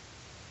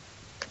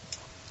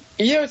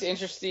 You know, it's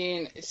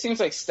interesting. It seems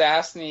like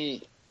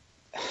Stastny,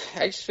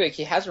 I just feel like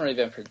he hasn't really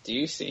been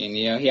producing.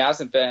 You know, he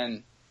hasn't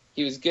been.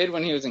 He was good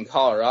when he was in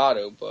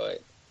Colorado,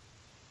 but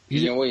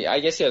I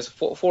guess he has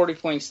 40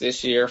 points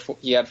this year.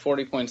 He had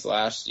 40 points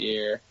last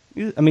year.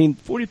 I mean,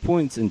 40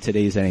 points in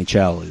today's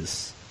NHL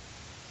is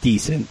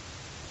decent.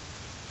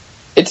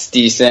 It's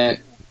decent.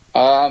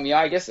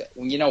 I guess,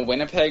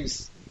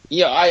 Winnipeg's,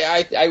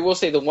 I will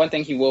say the one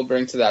thing he will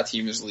bring to that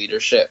team is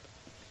leadership.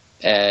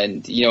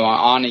 And,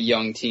 on a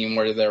young team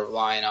where they're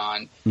relying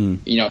on,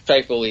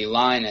 Scheifele,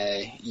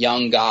 Laine,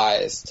 young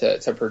guys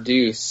to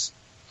produce,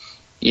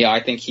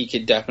 I think he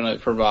could definitely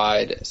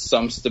provide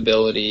some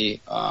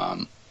stability.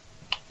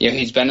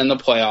 He's been in the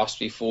playoffs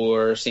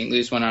before. St.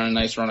 Louis went on a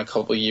nice run a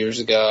couple years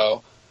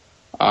ago.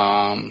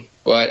 I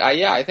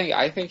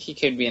think he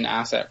could be an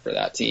asset for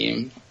that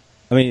team.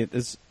 I mean,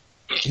 he's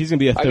gonna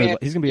be a third.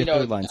 He's gonna be a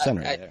third line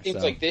center. It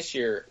seems like this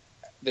year,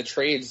 the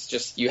trades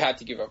just you had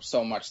to give up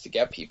so much to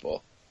get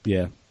people.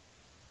 Yeah.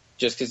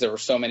 Just because there were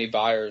so many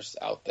buyers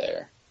out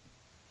there.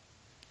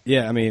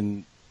 Yeah, I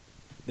mean,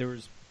 there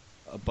was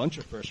a bunch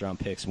of first round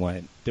picks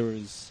went. It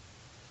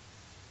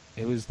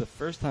was the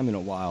first time in a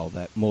while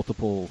that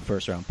multiple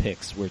first round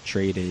picks were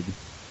traded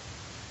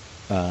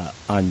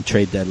on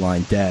trade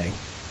deadline day,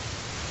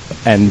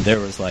 and there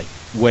was like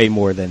way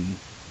more than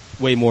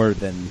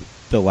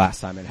the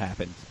last time it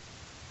happened.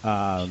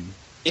 Yeah,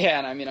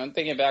 and I mean, I'm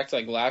thinking back to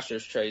like last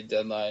year's trade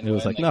deadline. It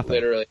was like nothing.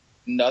 Literally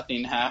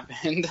nothing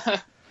happened.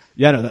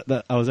 Yeah,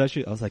 no, I was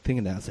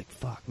thinking that. I was like,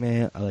 fuck,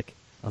 man. I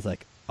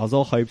was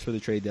all hyped for the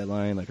trade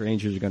deadline. Like,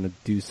 Rangers are going to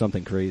do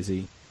something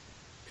crazy.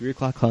 3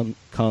 o'clock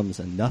comes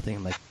and nothing.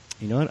 I'm like,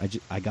 you know what?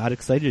 I got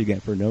excited again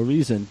for no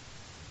reason.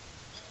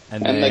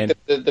 And then,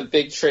 like the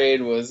big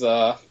trade was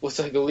like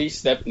Lee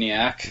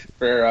Stepniak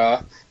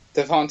for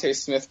Devontae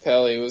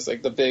Smith-Pelly was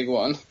like the big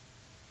one.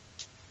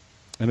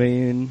 I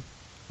mean,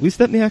 Lee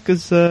Stepniak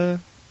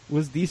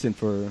was decent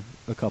for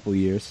a couple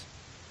years.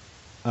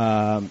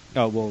 Talking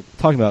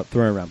about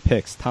throwing around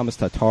picks, Thomas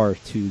Tatar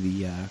to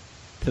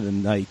the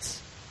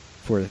Knights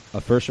for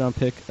a first round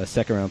pick, a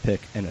second round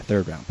pick, and a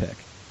third round pick.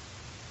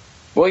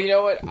 Well, you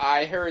know what?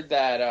 I heard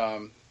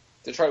that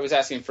Detroit was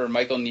asking for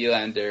Michael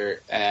Nylander,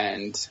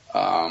 and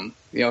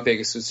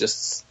Vegas was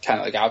just kind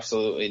of like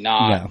absolutely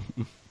not.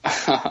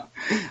 No.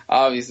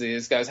 Obviously,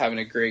 this guy's having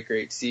a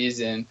great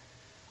season.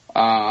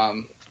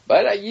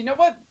 But you know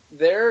what?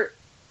 They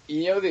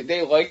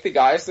like the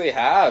guys they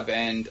have,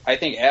 and I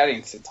think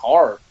adding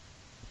Tatar,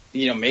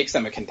 makes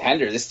them a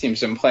contender. This team's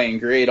been playing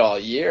great all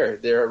year.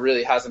 There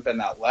really hasn't been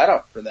that let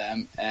up for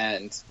them,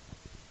 and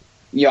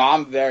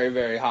I'm very,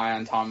 very high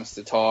on Thomas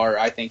Tatar.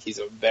 I think he's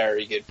a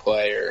very good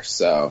player.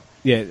 So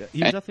yeah,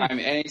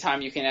 definitely.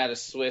 Anytime you can add a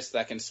Swiss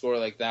that can score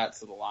like that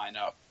to the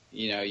lineup,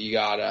 you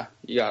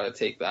gotta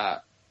take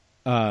that.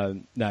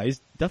 No, he's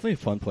definitely a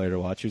fun player to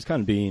watch. He was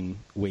kind of being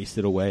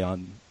wasted away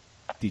on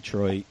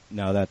Detroit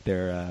now that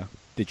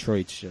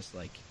Detroit's just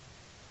like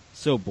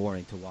so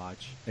boring to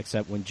watch,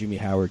 except when Jimmy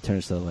Howard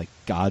turns to like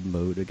God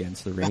mode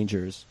against the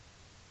Rangers.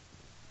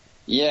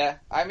 Yeah,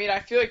 I mean, I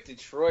feel like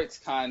Detroit's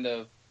kind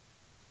of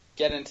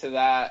getting to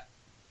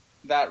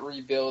that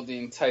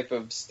rebuilding type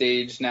of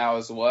stage now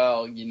as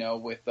well.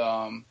 With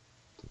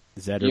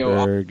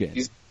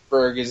Zetterberg,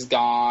 Zetterberg is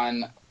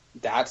gone,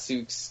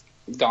 Datsuk's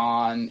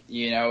gone.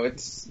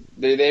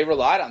 They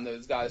relied on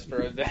those guys for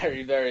a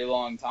very, very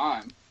long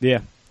time.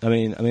 Yeah. I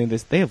mean,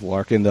 they have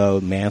Larkin though,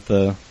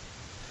 Mantha.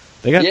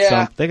 They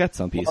got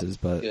some pieces,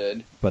 but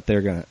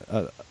they're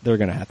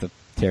gonna have to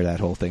tear that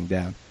whole thing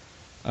down.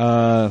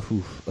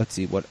 Let's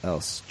see what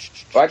else.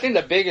 Well, I think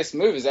the biggest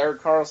move is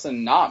Erik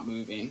Karlsson not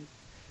moving.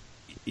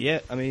 Yeah,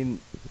 I mean,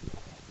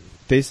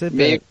 they said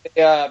maybe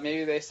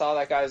they saw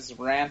that guy's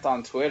rant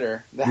on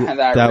Twitter.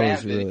 That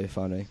was really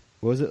funny.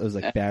 What was it? It was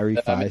like Barry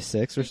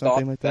 5'6" or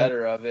something like that.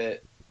 Better of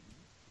it,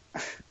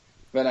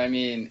 but I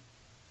mean,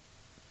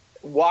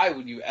 why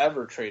would you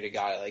ever trade a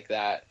guy like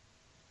that?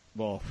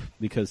 Well,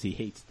 because he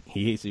hates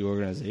the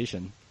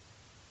organization.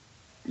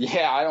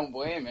 Yeah, I don't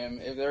blame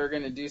him. If they're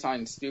going to do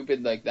something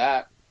stupid like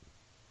that,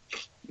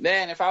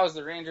 then if I was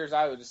the Rangers,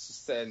 I would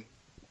just said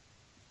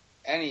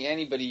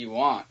anybody you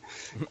want.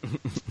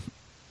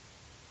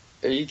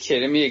 Are you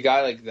kidding me? A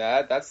guy like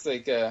that? That's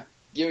like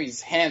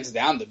he's hands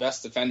down the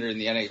best defender in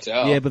the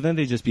NHL. Yeah, but then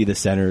they just be the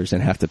centers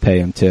and have to pay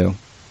him too.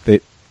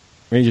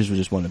 Rangers would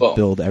just want to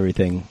build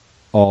everything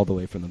all the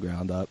way from the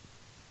ground up.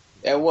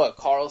 And what,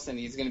 Karlsson,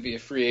 he's going to be a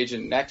free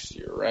agent next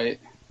year, right?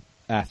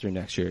 After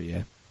next year,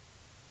 yeah.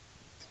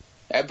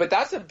 But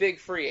that's a big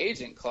free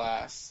agent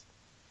class.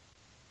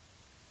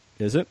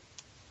 Is it?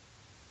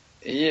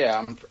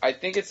 Yeah, I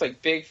think it's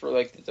like big for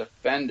like the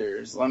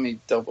defenders. Let me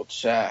double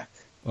check.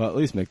 Well, at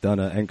least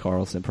McDonough and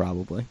Carlson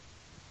probably.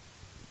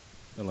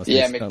 Unless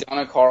Yeah, they-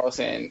 McDonough,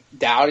 Carlson,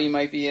 Doughty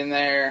might be in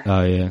there.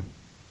 Oh yeah.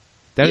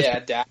 That Yeah,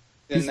 Doughty's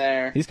in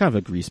there. He's kind of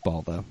a grease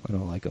ball though. I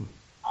don't like him.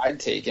 I'd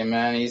take him,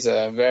 man. He's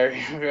a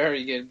very,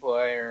 very good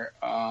player.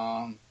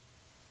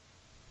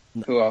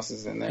 Who else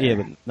is in there? Yeah,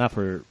 but not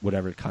for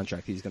whatever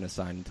contract he's going to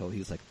sign until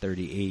he's like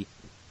 38.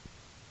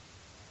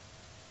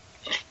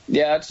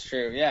 Yeah, that's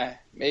true. Yeah,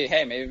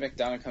 maybe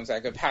McDonough comes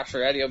back. But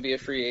Pacioretty will be a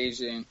free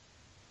agent.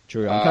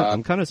 True.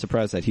 I'm kind of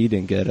surprised that he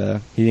didn't get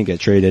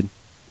traded.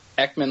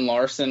 Ekman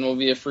Larson will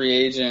be a free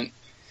agent,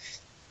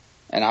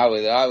 and I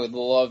would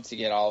love to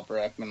get Oliver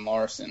Ekman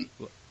Larson.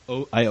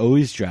 Oh, I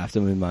always draft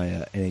him in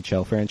my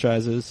NHL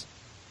franchises.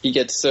 He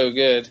gets so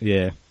good.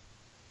 Yeah.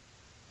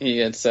 He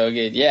gets so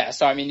good. Yeah,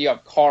 so I mean, you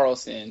have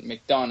Carlson,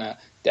 McDonough,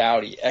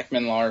 Doughty,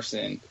 Ekman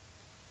Larson.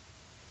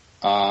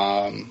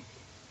 I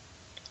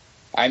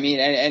mean,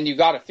 and you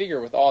got to figure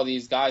with all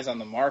these guys on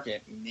the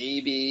market,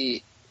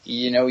 maybe,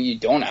 you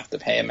don't have to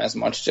pay him as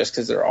much just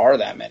because there are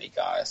that many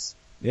guys.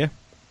 Yeah,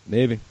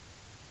 maybe.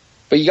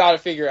 But you got to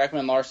figure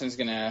Ekman Larson's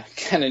gonna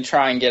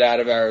try and get out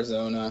of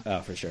Arizona.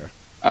 Oh, for sure.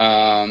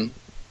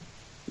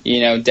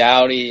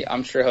 Doughty,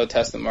 I'm sure he'll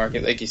test the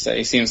market, like you said.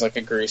 He seems like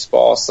a grease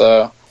ball,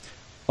 so.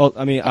 Well,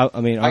 I mean,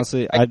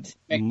 honestly, I'd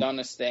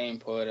McDonough staying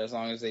put as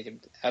long as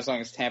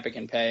Tampa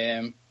can pay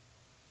him.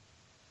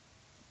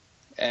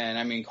 And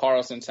I mean,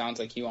 Carlson sounds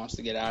like he wants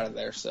to get out of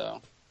there,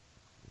 so.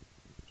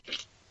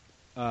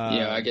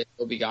 I guess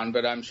he'll be gone,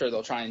 but I'm sure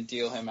they'll try and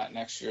deal him at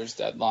next year's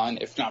deadline,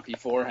 if not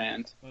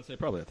beforehand. I'd say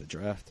probably at the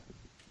draft.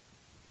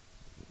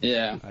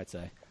 Yeah. I'd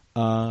say.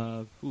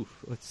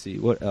 Let's see,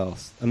 what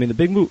else? I mean, the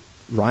big move,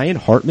 Ryan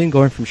Hartman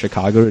going from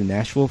Chicago to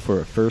Nashville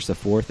for a first, a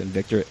fourth, and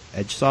Victor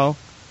Edgesall.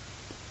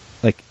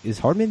 Like, is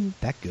Hartman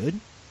that good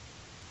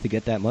to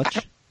get that much?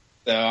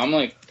 So I'm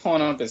like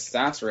pulling up his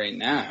stats right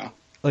now.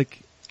 Like,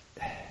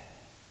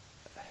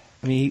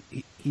 I mean,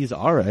 he's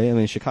all right. I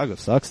mean, Chicago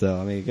sucks, though.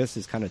 I mean, I guess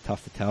it's kind of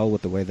tough to tell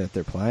with the way that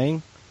they're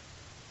playing.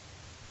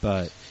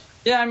 But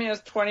yeah, I mean,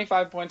 it's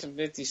 25 points in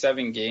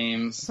 57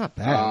 games. It's not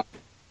bad.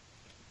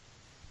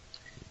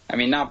 I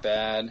mean, not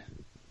bad.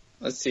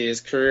 Let's see. His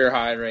career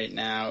high right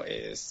now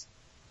is.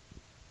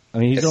 I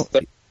mean,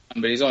 but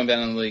he's only been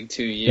in the league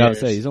 2 years. Yeah, I would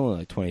say he's only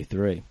like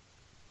 23.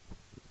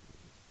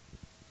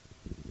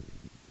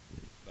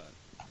 But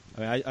I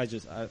mean,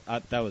 I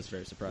that was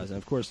very surprising.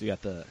 Of course, you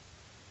got the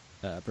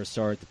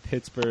Brassard to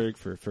Pittsburgh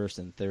for first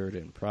and third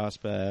in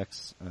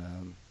prospects.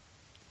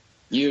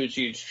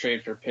 Huge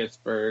trade for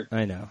Pittsburgh.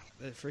 I know.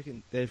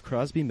 They have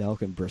Crosby,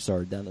 Malkin, and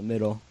Brassard down the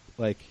middle.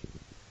 Like,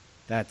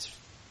 that's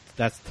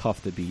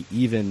tough to beat.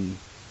 Even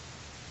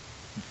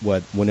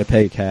what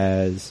Winnipeg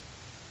has,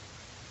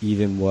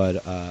 even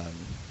what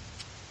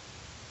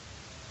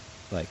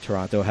like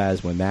Toronto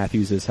has when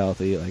Matthews is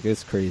healthy. Like,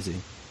 it's crazy.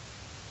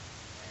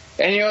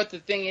 And you know what the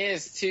thing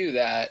is too,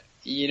 that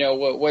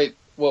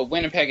what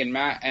Winnipeg and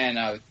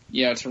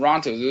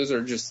Toronto, those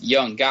are just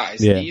young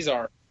guys. Yeah. These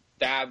are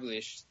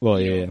established. Star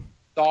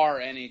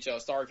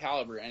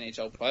caliber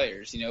NHL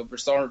players.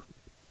 Brassard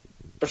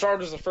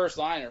was a first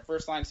line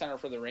center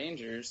for the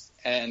Rangers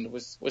and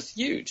was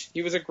huge.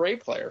 He was a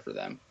great player for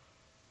them.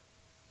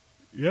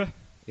 Yeah,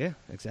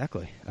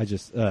 exactly. I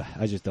just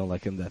don't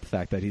like him. The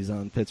fact that he's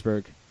on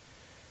Pittsburgh.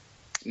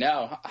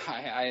 No,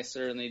 I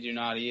certainly do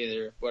not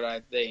either. But I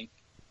think,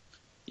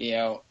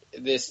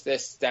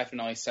 this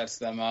definitely sets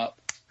them up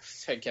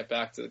to get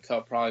back to the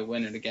Cup, probably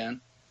win it again.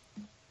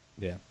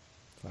 Yeah,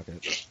 fuck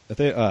it.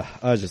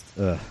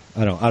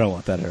 I don't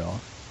want that at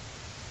all.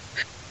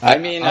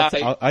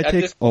 I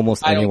take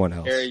almost anyone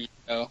else.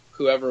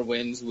 Whoever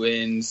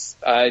wins.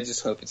 I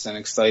just hope it's an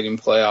exciting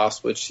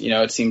playoffs, which,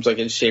 it seems like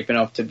it's shaping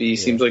up to be. Yeah.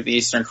 Seems like the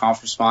Eastern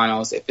Conference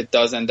Finals, if it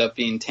does end up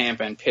being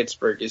Tampa and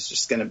Pittsburgh, is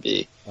just going to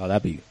be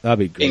that'd be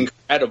great.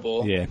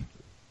 Incredible. Yeah.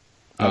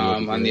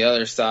 On the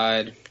other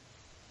side,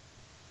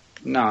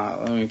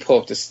 let me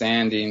pull up the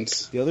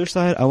standings. The other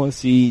side, I want to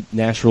see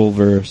Nashville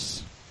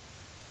versus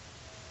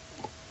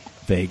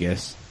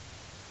Vegas.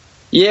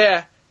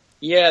 Yeah,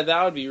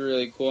 that would be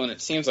really cool, and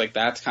it seems like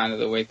that's kind of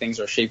the way things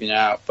are shaping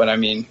out. But I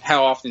mean,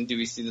 how often do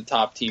we see the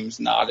top teams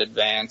not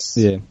advance?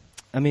 Yeah,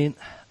 I mean,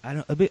 I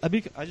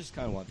just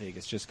kind of want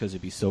Vegas just because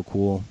it'd be so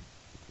cool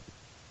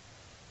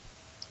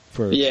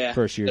for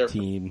first year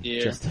team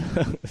just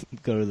to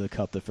go to the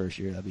Cup the first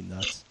year. That'd be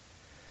nuts.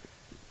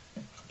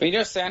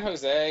 But San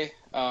Jose,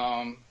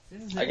 I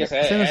guess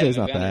San Jose's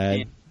not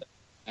bad.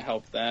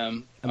 Help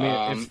them. I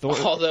mean,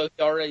 although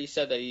he already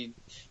said that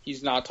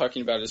he's not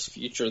talking about his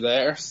future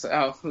there,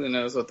 so who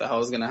knows what the hell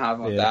is going to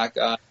happen with that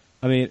guy.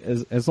 I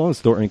mean, as long as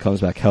Thornton comes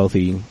back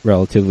healthy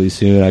relatively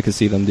soon, I could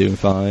see them doing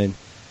fine.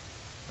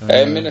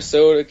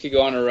 Minnesota could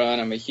go on a run.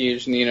 I'm a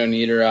huge Nino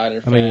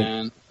Niederreiter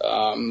fan.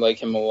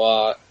 Like him a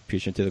lot.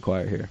 Preaching to the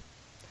choir here.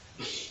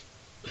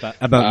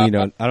 About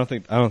Nino, I don't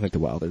think the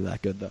Wild are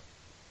that good though.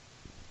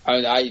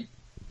 I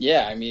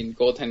mean,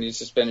 goaltending's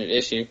just been an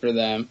issue for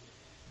them.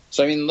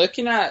 So, I mean,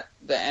 looking at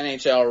the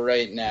NHL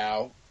right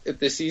now, if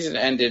the season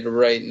ended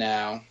right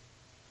now,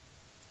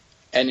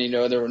 and,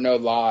 there were no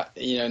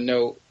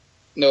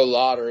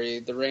lottery,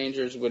 the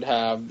Rangers would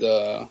have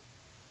the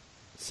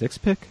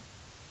 6th pick?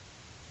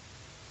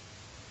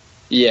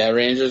 Yeah,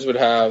 Rangers would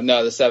have, the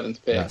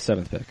 7th pick.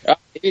 7th pick.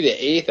 Maybe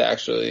the 8th,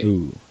 actually.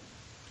 Ooh.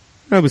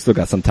 We still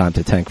got some time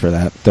to tank for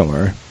that. Don't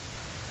worry.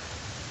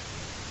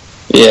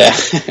 Yeah.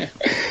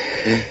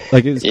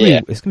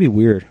 It's gonna be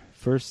weird.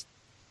 First,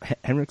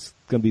 Henrik's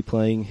gonna be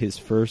playing his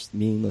first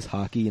meaningless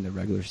hockey in the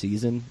regular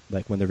season,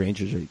 like when the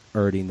Rangers are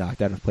already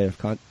knocked out of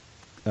playoff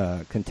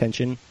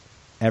contention,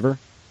 ever.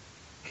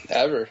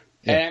 Ever.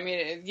 Yeah. And I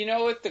mean, you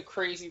know what the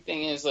crazy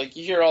thing is? Like,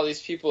 you hear all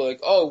these people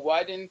like, oh,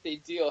 why didn't they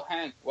deal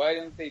Hank? Why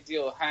didn't they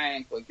deal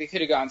Hank? Like, they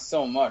could have gotten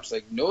so much.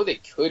 Like, no, they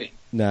couldn't.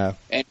 No.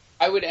 And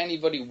why would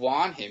anybody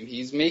want him?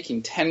 He's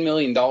making $10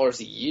 million a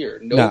year.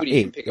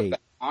 Nobody can pick up that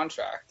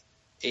contract.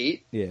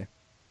 8? Yeah.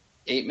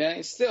 $8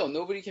 million? Still,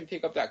 nobody can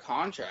pick up that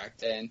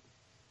contract. And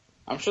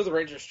I'm sure the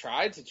Rangers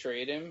tried to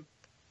trade him.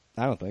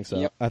 I don't think so.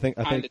 You know, I think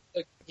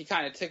he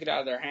kind of took it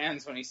out of their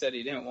hands when he said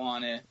he didn't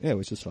want it. Yeah,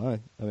 which is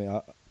fine. I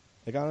mean,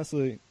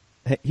 honestly,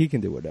 he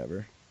can do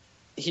whatever.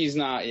 He's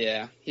not.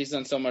 Yeah, he's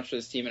done so much for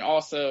this team, and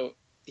also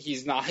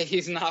he's not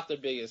the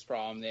biggest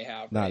problem they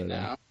have right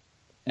now,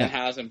 and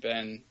hasn't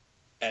been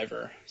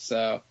ever.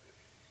 So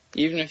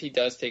even if he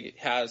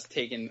has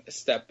taken a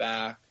step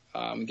back,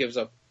 gives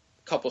up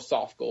a couple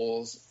soft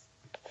goals,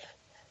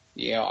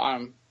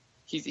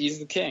 he's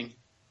the king.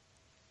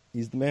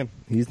 He's the man.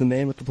 He's the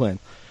man with the plan.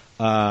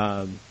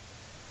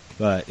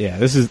 But yeah,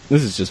 this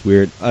is just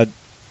weird.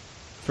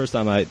 First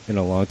time in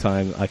a long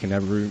time I can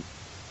ever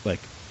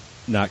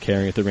not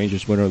caring if the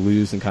Rangers win or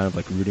lose and kind of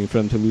rooting for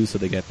them to lose so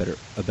they get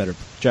a better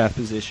draft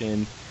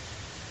position.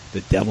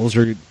 The Devils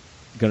are going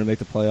to make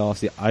the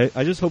playoffs.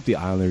 I just hope the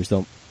Islanders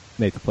don't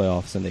make the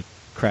playoffs and they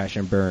crash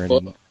and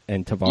burn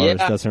and Tavares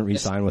doesn't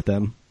re-sign with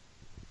them.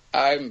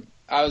 I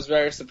was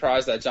very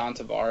surprised that John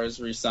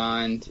Tavares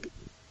re-signed.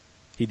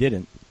 He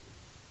didn't.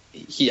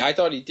 I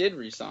thought he did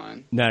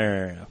re-sign.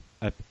 No.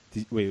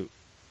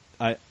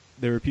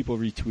 There were people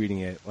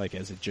retweeting it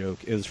as a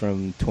joke. It was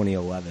from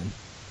 2011.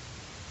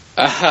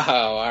 Oh,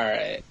 all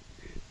right.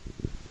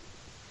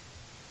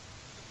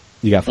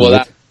 You got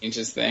that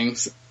changes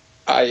things.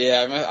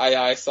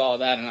 I saw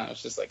that and I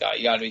was just like, oh,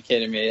 you got to be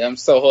kidding me. I'm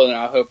still holding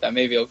out hope that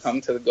maybe he'll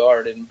come to the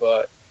Garden,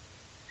 but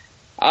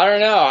I don't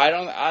know.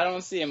 I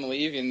don't see him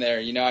leaving there.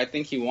 I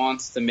think he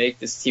wants to make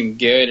this team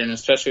good, and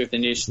especially with the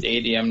new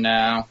stadium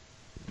now.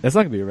 That's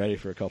not gonna be ready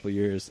for a couple of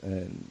years,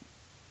 and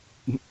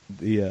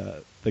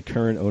the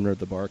current owner of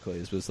the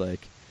Barclays was like,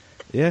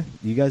 "Yeah,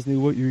 you guys knew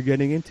what you were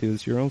getting into.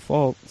 It's your own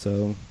fault."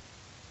 So,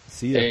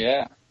 see ya.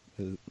 Yeah.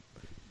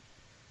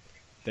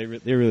 They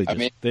really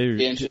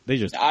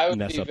just I would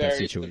mess be up that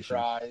very situation.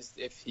 surprised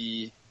if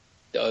he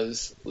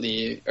does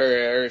leave,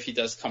 or if he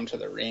does come to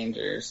the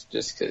Rangers,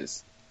 just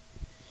because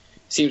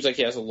it seems like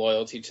he has a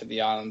loyalty to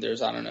the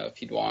Islanders. I don't know if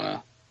he'd want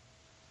to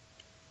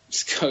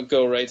just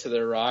go right to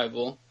their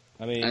rival.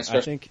 I mean, I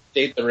think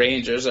the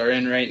Rangers are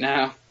in right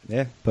now.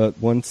 Yeah, but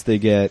once they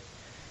get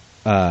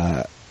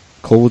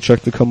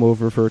Kovalchuk to come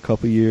over for a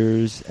couple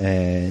years,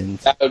 and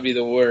that would be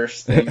the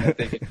worst thing that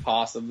they could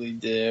possibly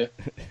do.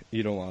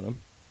 You don't want him?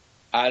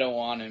 I don't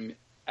want him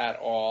at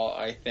all.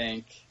 I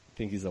think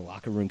he's a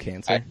locker room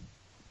cancer.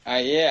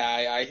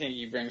 I think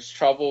he brings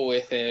trouble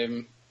with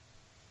him.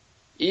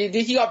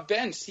 He got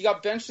benched. He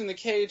got benched in the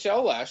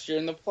KHL last year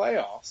in the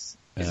playoffs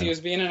because he was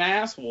being an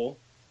asshole.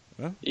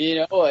 Huh?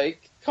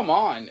 Come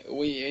on.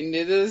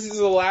 This is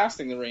the last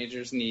thing the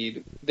Rangers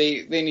need.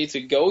 They need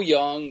to go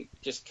young,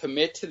 just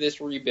commit to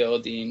this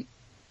rebuilding.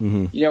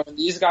 Mm-hmm. When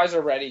these guys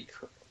are ready,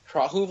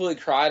 hopefully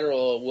Kreider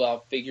will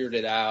have figured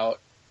it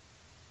out.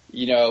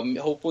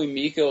 Hopefully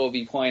Mika will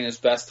be playing his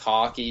best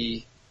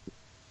hockey.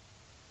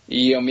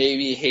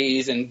 Maybe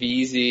Hayes and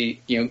Vesey,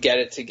 get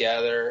it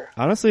together.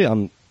 Honestly,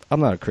 I'm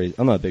not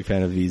a big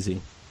fan of Vesey.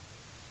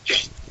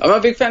 I'm not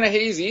a big fan of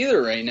Hayes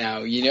either right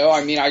now.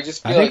 I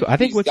just feel I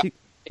think what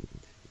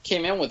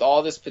came in with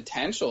all this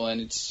potential, and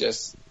it's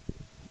just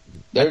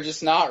they're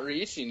just not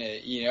reaching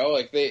it.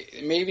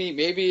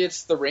 Maybe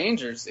it's the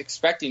Rangers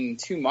expecting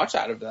too much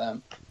out of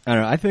them. I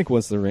don't know. I think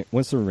once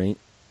the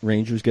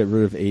Rangers get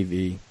rid of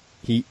AV,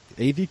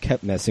 AV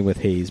kept messing with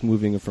Hayes,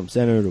 moving him from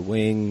center to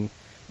wing,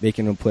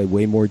 making him play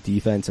way more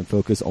defense and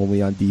focus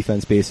only on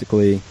defense,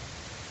 basically.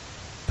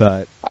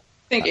 But I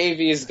think AV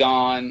is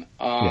gone.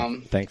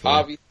 Thankfully.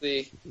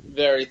 Obviously,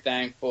 very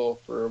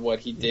thankful for what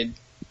he did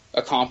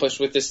accomplish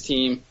with this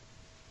team.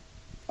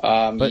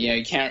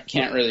 You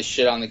can't really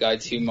shit on the guy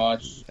too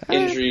much.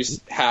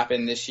 Injuries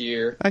happen this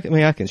year. I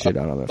can shit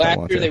on him if I want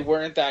to. Last year they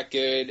weren't that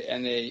good,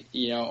 and they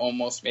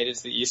almost made it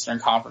to the Eastern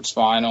Conference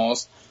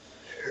Finals.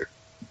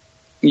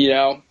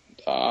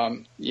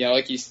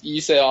 Like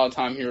you say all the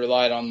time, he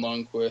relied on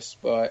Lundqvist,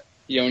 but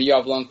when you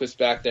have Lundqvist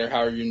back there,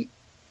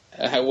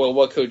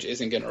 what coach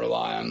isn't going to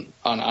rely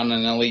on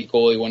an elite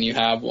goalie when you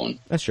have one?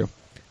 That's true.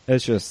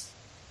 It's just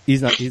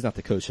he's not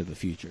the coach of the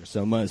future,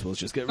 so might as well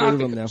just get rid of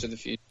him now. Coach of the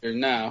future,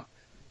 no.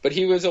 but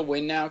he was a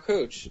win now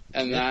coach,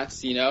 and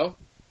that's the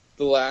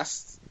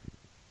last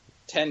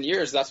 10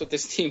 years. That's what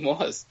this team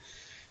was.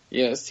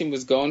 This team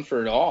was going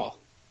for it all.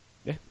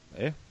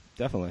 Yeah,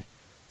 definitely.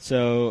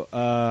 So,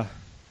 I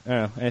don't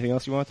know. Anything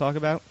else you want to talk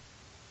about?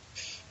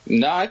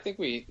 No, I think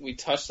we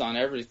touched on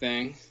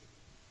everything.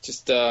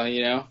 Just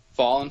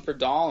falling for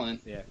Dahlin.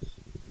 Yeah,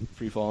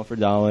 free falling for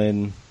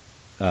Dahlin.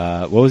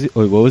 What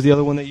was the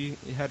other one that you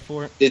had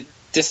for it?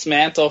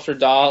 Dismantle for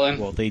Dahlin.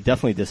 Well, they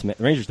definitely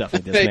Rangers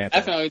definitely They dismantled.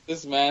 definitely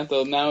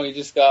dismantled. Now we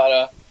just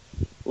gotta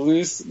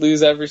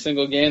lose every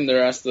single game the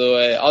rest of the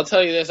way. I'll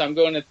tell you this: I'm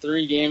going to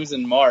 3 games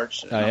in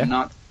March. And I'm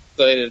not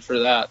excited for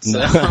that. So.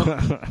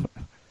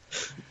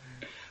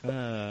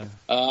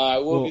 I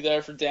will be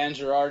there for Dan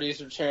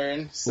Girardi's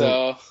return,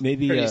 so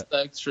maybe pretty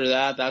stoked for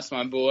that. That's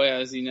my boy,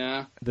 as you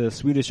know. The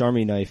Swedish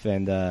Army Knife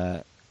and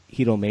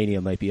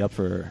Heatlemania might be up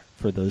for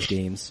those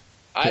games.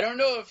 I don't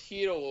know if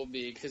Heedle will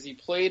be, because he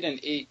played in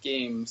 8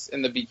 games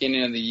in the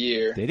beginning of the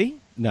year. Did he?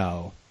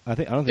 No, I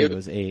don't think it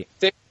was 8.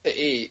 6 to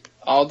 8.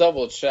 I'll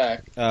double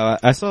check.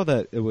 I saw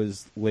that it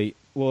was late.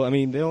 Well, I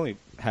mean, they only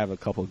have a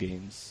couple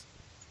games.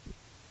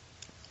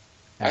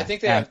 I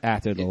think they have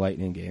after the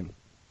Lightning game.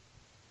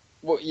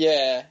 Well,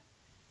 yeah.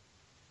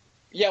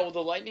 Yeah, well, the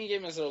Lightning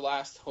game is their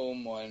last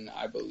home one,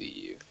 I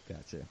believe.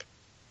 Gotcha.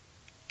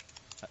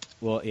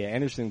 Well, yeah,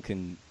 Anderson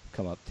can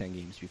come up 10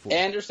 games before.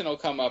 Anderson will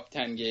come up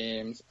 10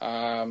 games. You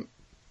know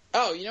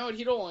what?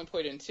 He'd only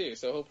played in 2,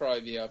 so he'll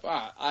probably be up.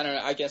 I don't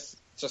know. I guess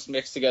just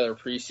mix together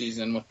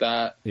preseason with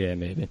that. Yeah,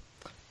 maybe.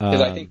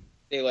 Because I think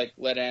they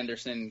let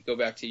Anderson go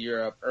back to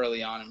Europe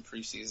early on in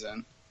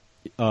preseason.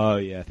 Oh,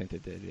 yeah, I think they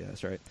did. Yeah,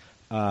 that's right.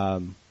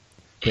 But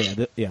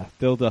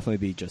they'll definitely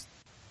be just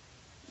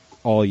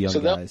all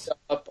young guys.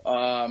 Up,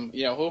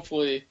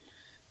 hopefully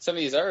some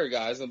of these other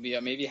guys will be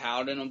up. Maybe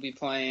Howden will be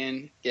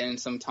playing, getting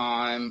some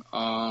time.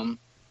 I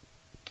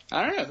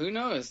don't know. Who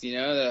knows?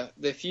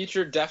 The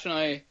future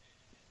definitely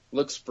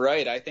looks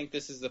bright. I think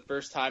this is the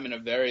first time in a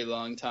very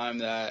long time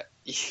that,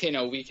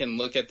 we can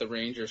look at the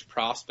Rangers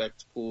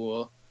prospect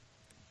pool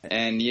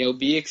and,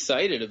 be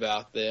excited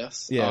about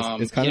this. Yeah,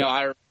 it's kind of...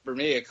 I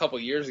remember me a couple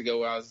years ago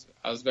where I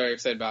was very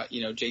excited about,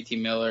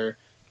 JT Miller,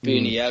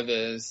 Boone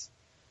Evans,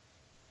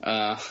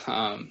 but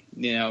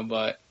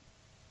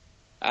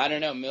I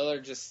don't know. Miller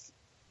just,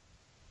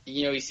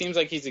 he seems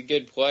like he's a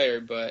good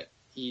player, but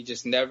he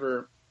just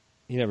never...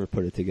 He never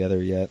put it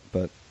together yet,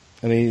 but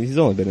I mean, he's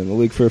only been in the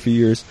league for a few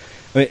years.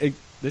 I mean,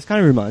 this kind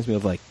of reminds me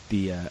of like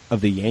the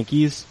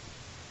Yankees.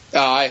 Oh,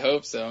 I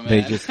hope so, man.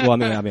 They just, I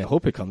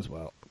hope it comes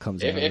out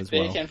if as well. If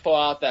they can pull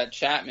out that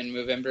Chapman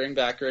move and bring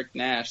back Rick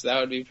Nash, that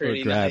would be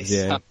pretty nice.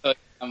 Yeah.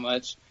 How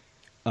much?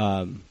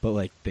 But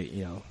like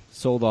they,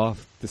 sold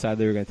off, decided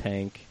they were going to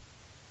tank,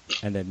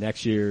 and then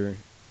next year, a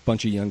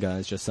bunch of young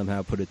guys just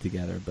somehow put it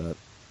together. But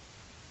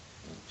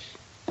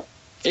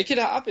it could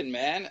happen,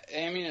 man.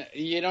 I mean,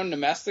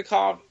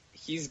 Nemestikov,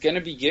 he's going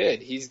to be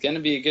good. He's going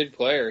to be a good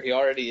player. He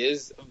already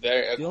is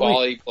a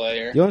quality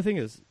player. The only thing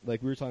is,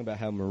 like we were talking about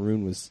how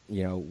Maroon was,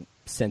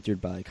 centered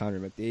by Connor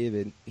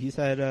McDavid. He's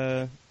had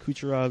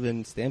Kucherov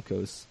and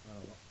Stamkos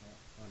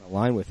on a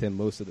line with him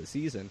most of the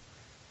season.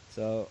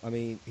 So, I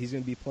mean, he's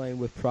going to be playing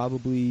with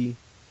probably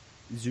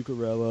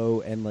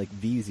Zuccarello and, like,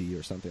 Vesey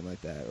or something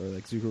like that. Or,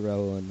 like,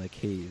 Zuccarello and, like,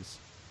 Hayes.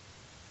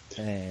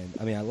 And,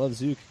 I mean, I love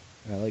Zook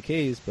and I like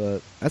Hayes,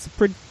 but that's a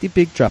pretty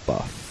big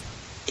drop-off.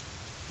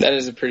 That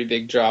is a pretty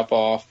big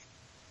drop-off.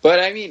 But,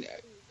 I mean,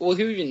 well,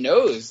 who even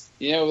knows?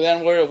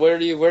 Then where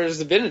does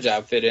the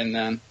Zibanejad fit in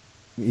then?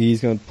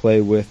 He's going to play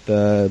with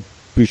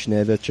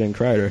Buchnevich and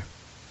Kreider.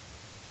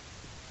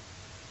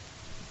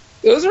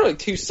 Those are like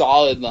 2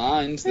 solid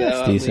lines, though.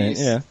 That's decent,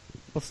 yeah.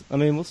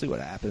 We'll see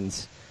what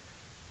happens.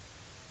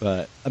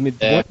 But, I mean,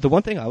 the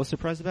one thing I was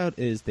surprised about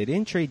is they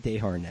didn't trade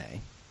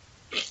Desharnais.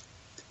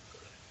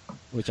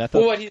 Which I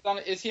thought... Well,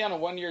 is he on a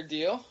 1-year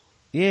deal?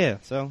 Yeah,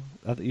 so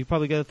you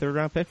probably get a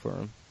 3rd-round pick for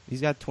him. He's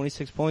got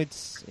 26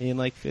 points in,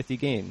 like, 50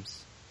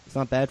 games. It's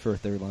not bad for a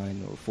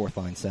 3rd-line or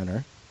 4th-line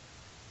center.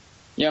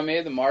 Yeah,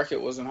 maybe the market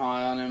wasn't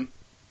high on him.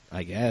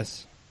 I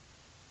guess.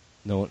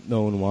 No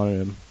one wanted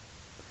him.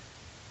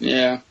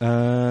 Yeah.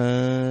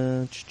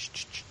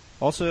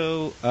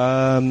 Also,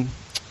 I'm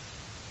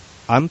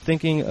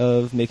thinking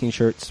of making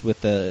shirts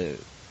with the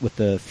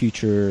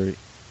future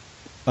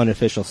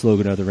unofficial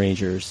slogan of the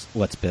Rangers.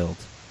 Let's build.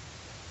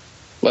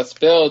 Let's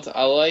build.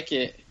 I like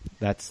it.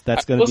 That's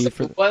going to be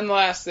for one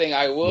last thing.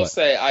 I will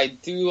say I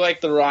do like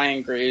the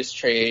Ryan Graves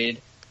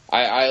trade.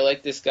 I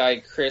like this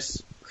guy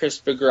Chris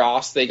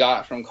Bigros they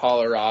got from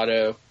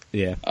Colorado.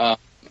 Yeah.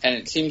 And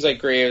it seems like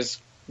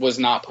Graves was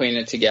not putting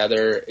it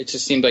together. It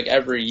just seemed like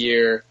every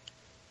year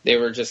they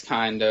were just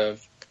kind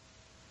of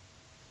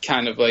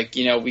like,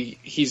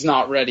 he's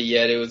not ready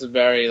yet. It was a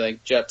very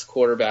like Jets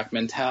quarterback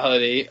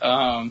mentality.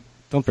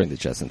 Don't bring the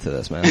Jets into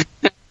this, man.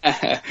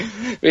 But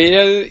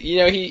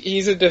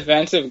he's a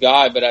defensive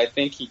guy, but I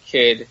think he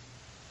could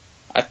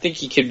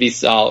be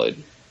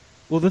solid.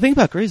 Well, the thing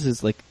about Graves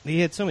is, like,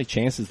 he had so many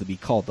chances to be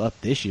called up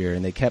this year,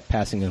 and they kept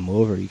passing him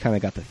over. You kind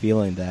of got the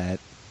feeling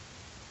that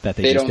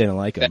they just didn't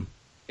like him.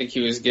 I think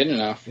he was good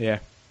enough. Yeah.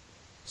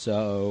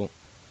 So,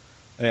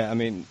 yeah, I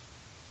mean,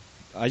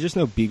 I just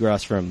know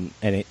Bigras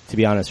to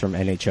be honest, from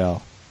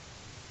NHL.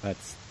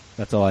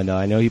 That's all I know.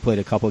 I know he played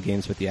a couple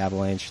games with the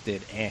Avalanche,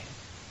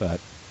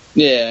 but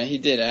Yeah, he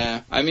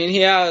did. I mean, he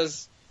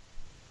has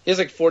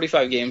like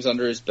 45 games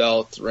under his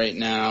belt right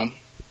now.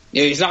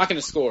 You know, he's not going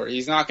to score.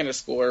 He's not going to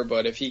score,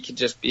 but if he could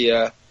just be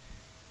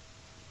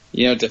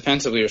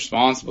defensively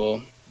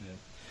responsible,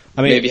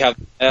 I mean, maybe have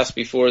the pass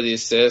before the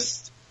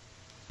assist.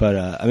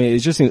 But I mean,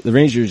 it's just the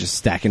Rangers are just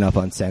stacking up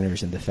on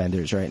centers and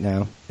defenders right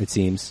now. It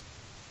seems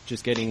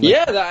just getting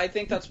I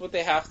think that's what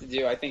they have to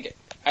do. I think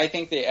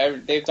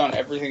they've done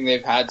everything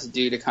they've had to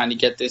do to kind of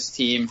get this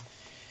team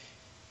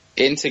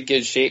into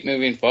good shape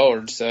moving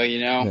forward. So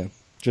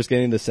just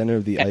getting the center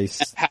of the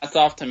ice. Hats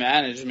off to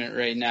management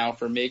right now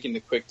for making the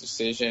quick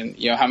decision.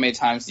 You know, how many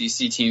times do you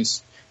see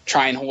teams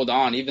try and hold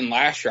on? Even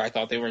last year, I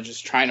thought they were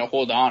just trying to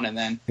hold on, and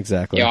then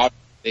exactly,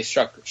 they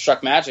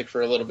struck magic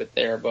for a little bit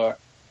there. But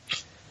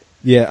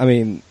yeah, I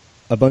mean,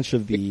 a bunch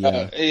of the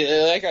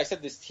like I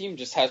said, this team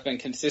just has been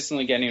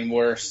consistently getting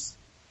worse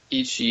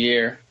each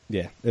year.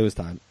 Yeah, it was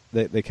time.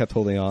 They kept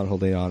holding on,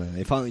 and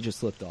they finally just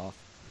slipped off.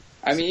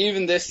 I mean,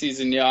 even this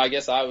season, I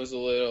guess I was a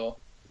little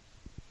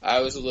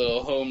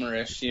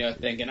homerish,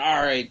 thinking,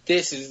 all right,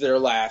 this is their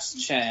last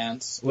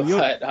chance.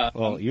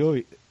 Well,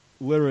 you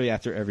literally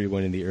after every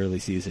win in the early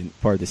season,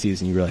 part of the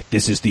season, you were like,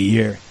 this is the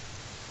year.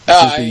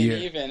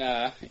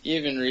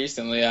 Even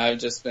recently, I've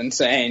just been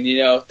saying,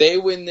 if they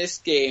win this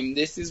game,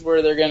 this is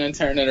where they're going to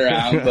turn it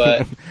around.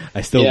 But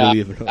I still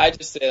believe it. I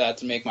just say that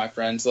to make my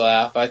friends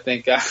laugh. I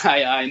think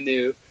I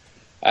knew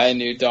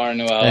darn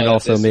well and that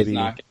also this maybe was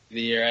not going to be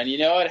the year. And you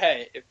know what?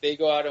 Hey, if they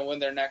go out and win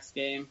their next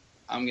game,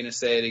 I'm going to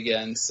say it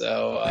again.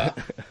 So,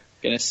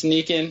 going to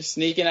sneak in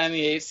on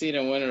the 8th seed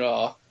and win it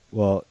all.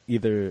 Well,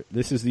 either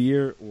this is the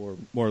year, or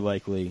more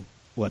likely,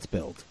 let's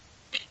build.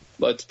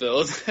 Let's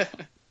build.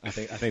 I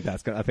think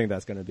that's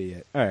gonna be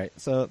it. All right,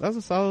 so that was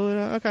a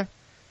solid. Okay,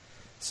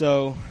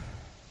 so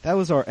that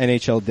was our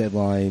NHL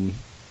deadline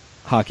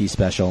hockey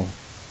special.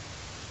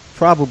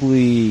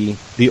 Probably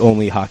the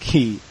only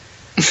hockey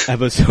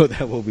episode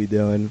that we'll be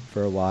doing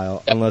for a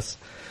while, unless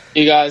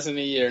you guys in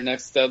a year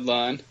next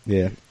deadline.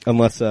 Yeah,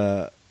 unless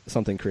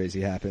something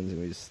crazy happens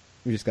and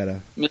we just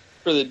gotta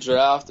for the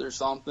draft or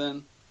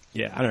something.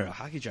 Yeah, I don't know.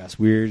 Hockey draft's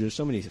weird. There's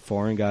so many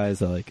foreign guys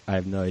that I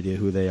have no idea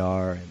who they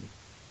are, and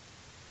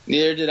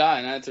neither did I,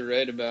 and I had to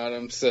write about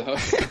them. So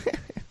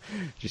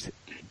you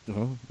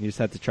just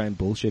have to try and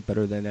bullshit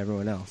better than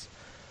everyone else.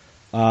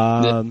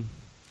 All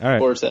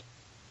right.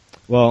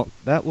 Well,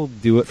 that will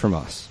do it from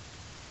us.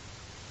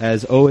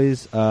 As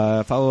always,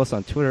 follow us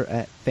on Twitter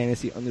at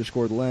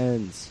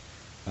 @fantasy_lens.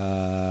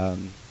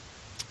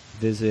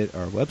 Visit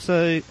our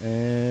website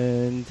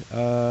and,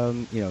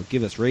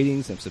 give us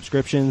ratings and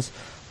subscriptions.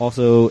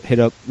 Also, hit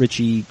up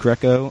Richie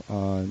Greco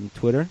on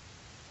Twitter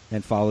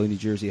and follow New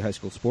Jersey High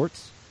School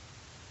Sports.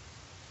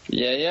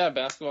 Yeah,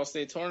 basketball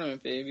state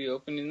tournament, baby,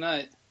 opening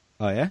night.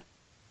 Oh, yeah?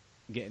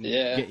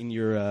 Getting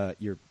your,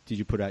 did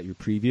you put out your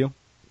preview?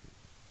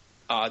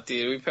 Oh,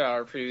 dude, we put out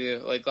our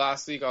preview.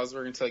 Last week I was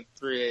working till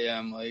 3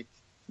 a.m., Wednesday,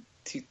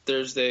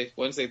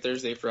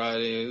 Thursday,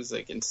 Friday. It was,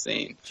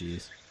 insane.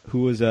 Jeez.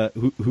 Who's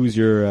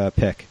your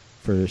pick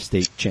for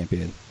state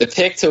champion? The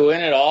pick to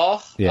win it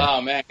all? Yeah.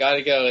 Oh, man,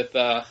 gotta go with,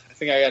 I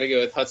think I gotta go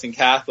with Hudson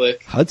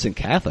Catholic. Hudson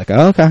Catholic?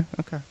 Oh, okay.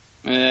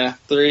 Yeah,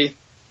 3.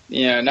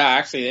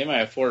 Actually, they might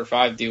have 4 or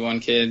 5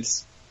 D1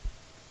 kids.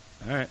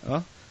 All right.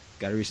 Well,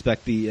 gotta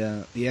respect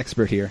the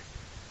expert here.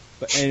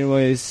 But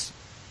anyways,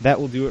 that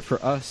will do it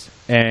for us.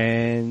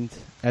 And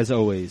as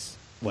always,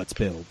 let's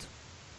build.